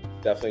this,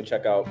 definitely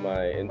check out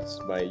my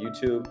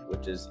YouTube,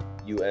 which is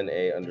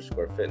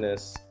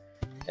UNA_fitness,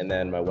 and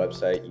then my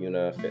website,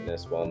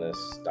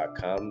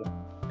 unafitnesswellness.com,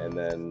 and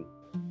then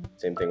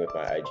same thing with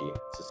my IG.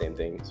 It's the same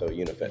thing, so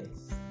UnaFit.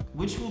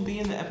 Which will be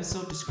in the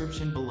episode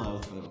description below,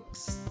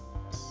 folks.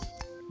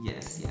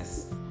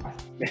 Yes.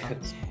 Okay.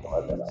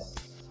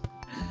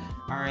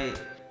 All right,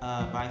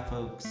 bye,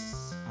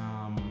 folks.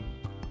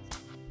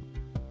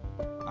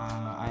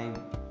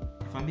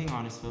 If I'm being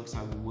honest, folks,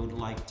 I would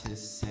like to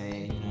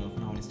say, if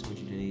no one has told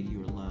you today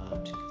you are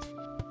loved,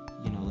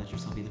 let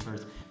yourself be the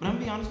first. But I'm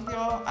gonna be honest with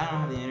y'all, I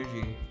don't have the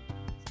energy.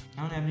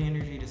 I don't have the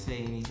energy to say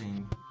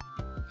anything.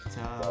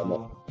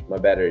 So my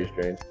battery's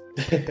drained.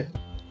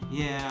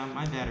 Yeah,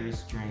 my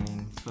battery's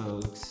drained,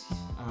 folks.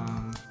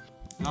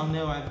 Y'all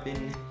know I've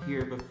been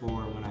here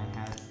before when I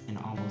had an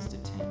almost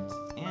attempt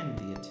and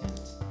the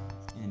attempt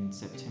in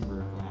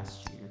September of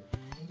last year.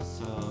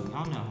 So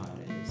y'all know how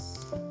it is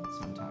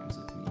sometimes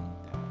with me.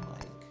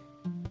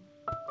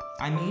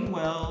 I mean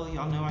well,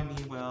 y'all know I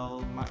mean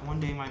well. One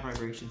day my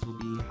vibrations will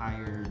be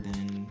higher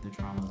than the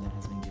trauma that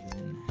has been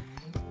given.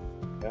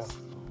 Yeah. So,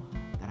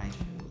 that I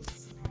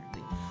chose,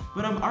 apparently.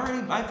 But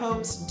alright, bye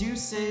folks.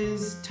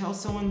 Deuces. Tell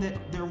someone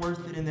that they're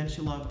worth it and that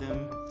you love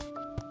them.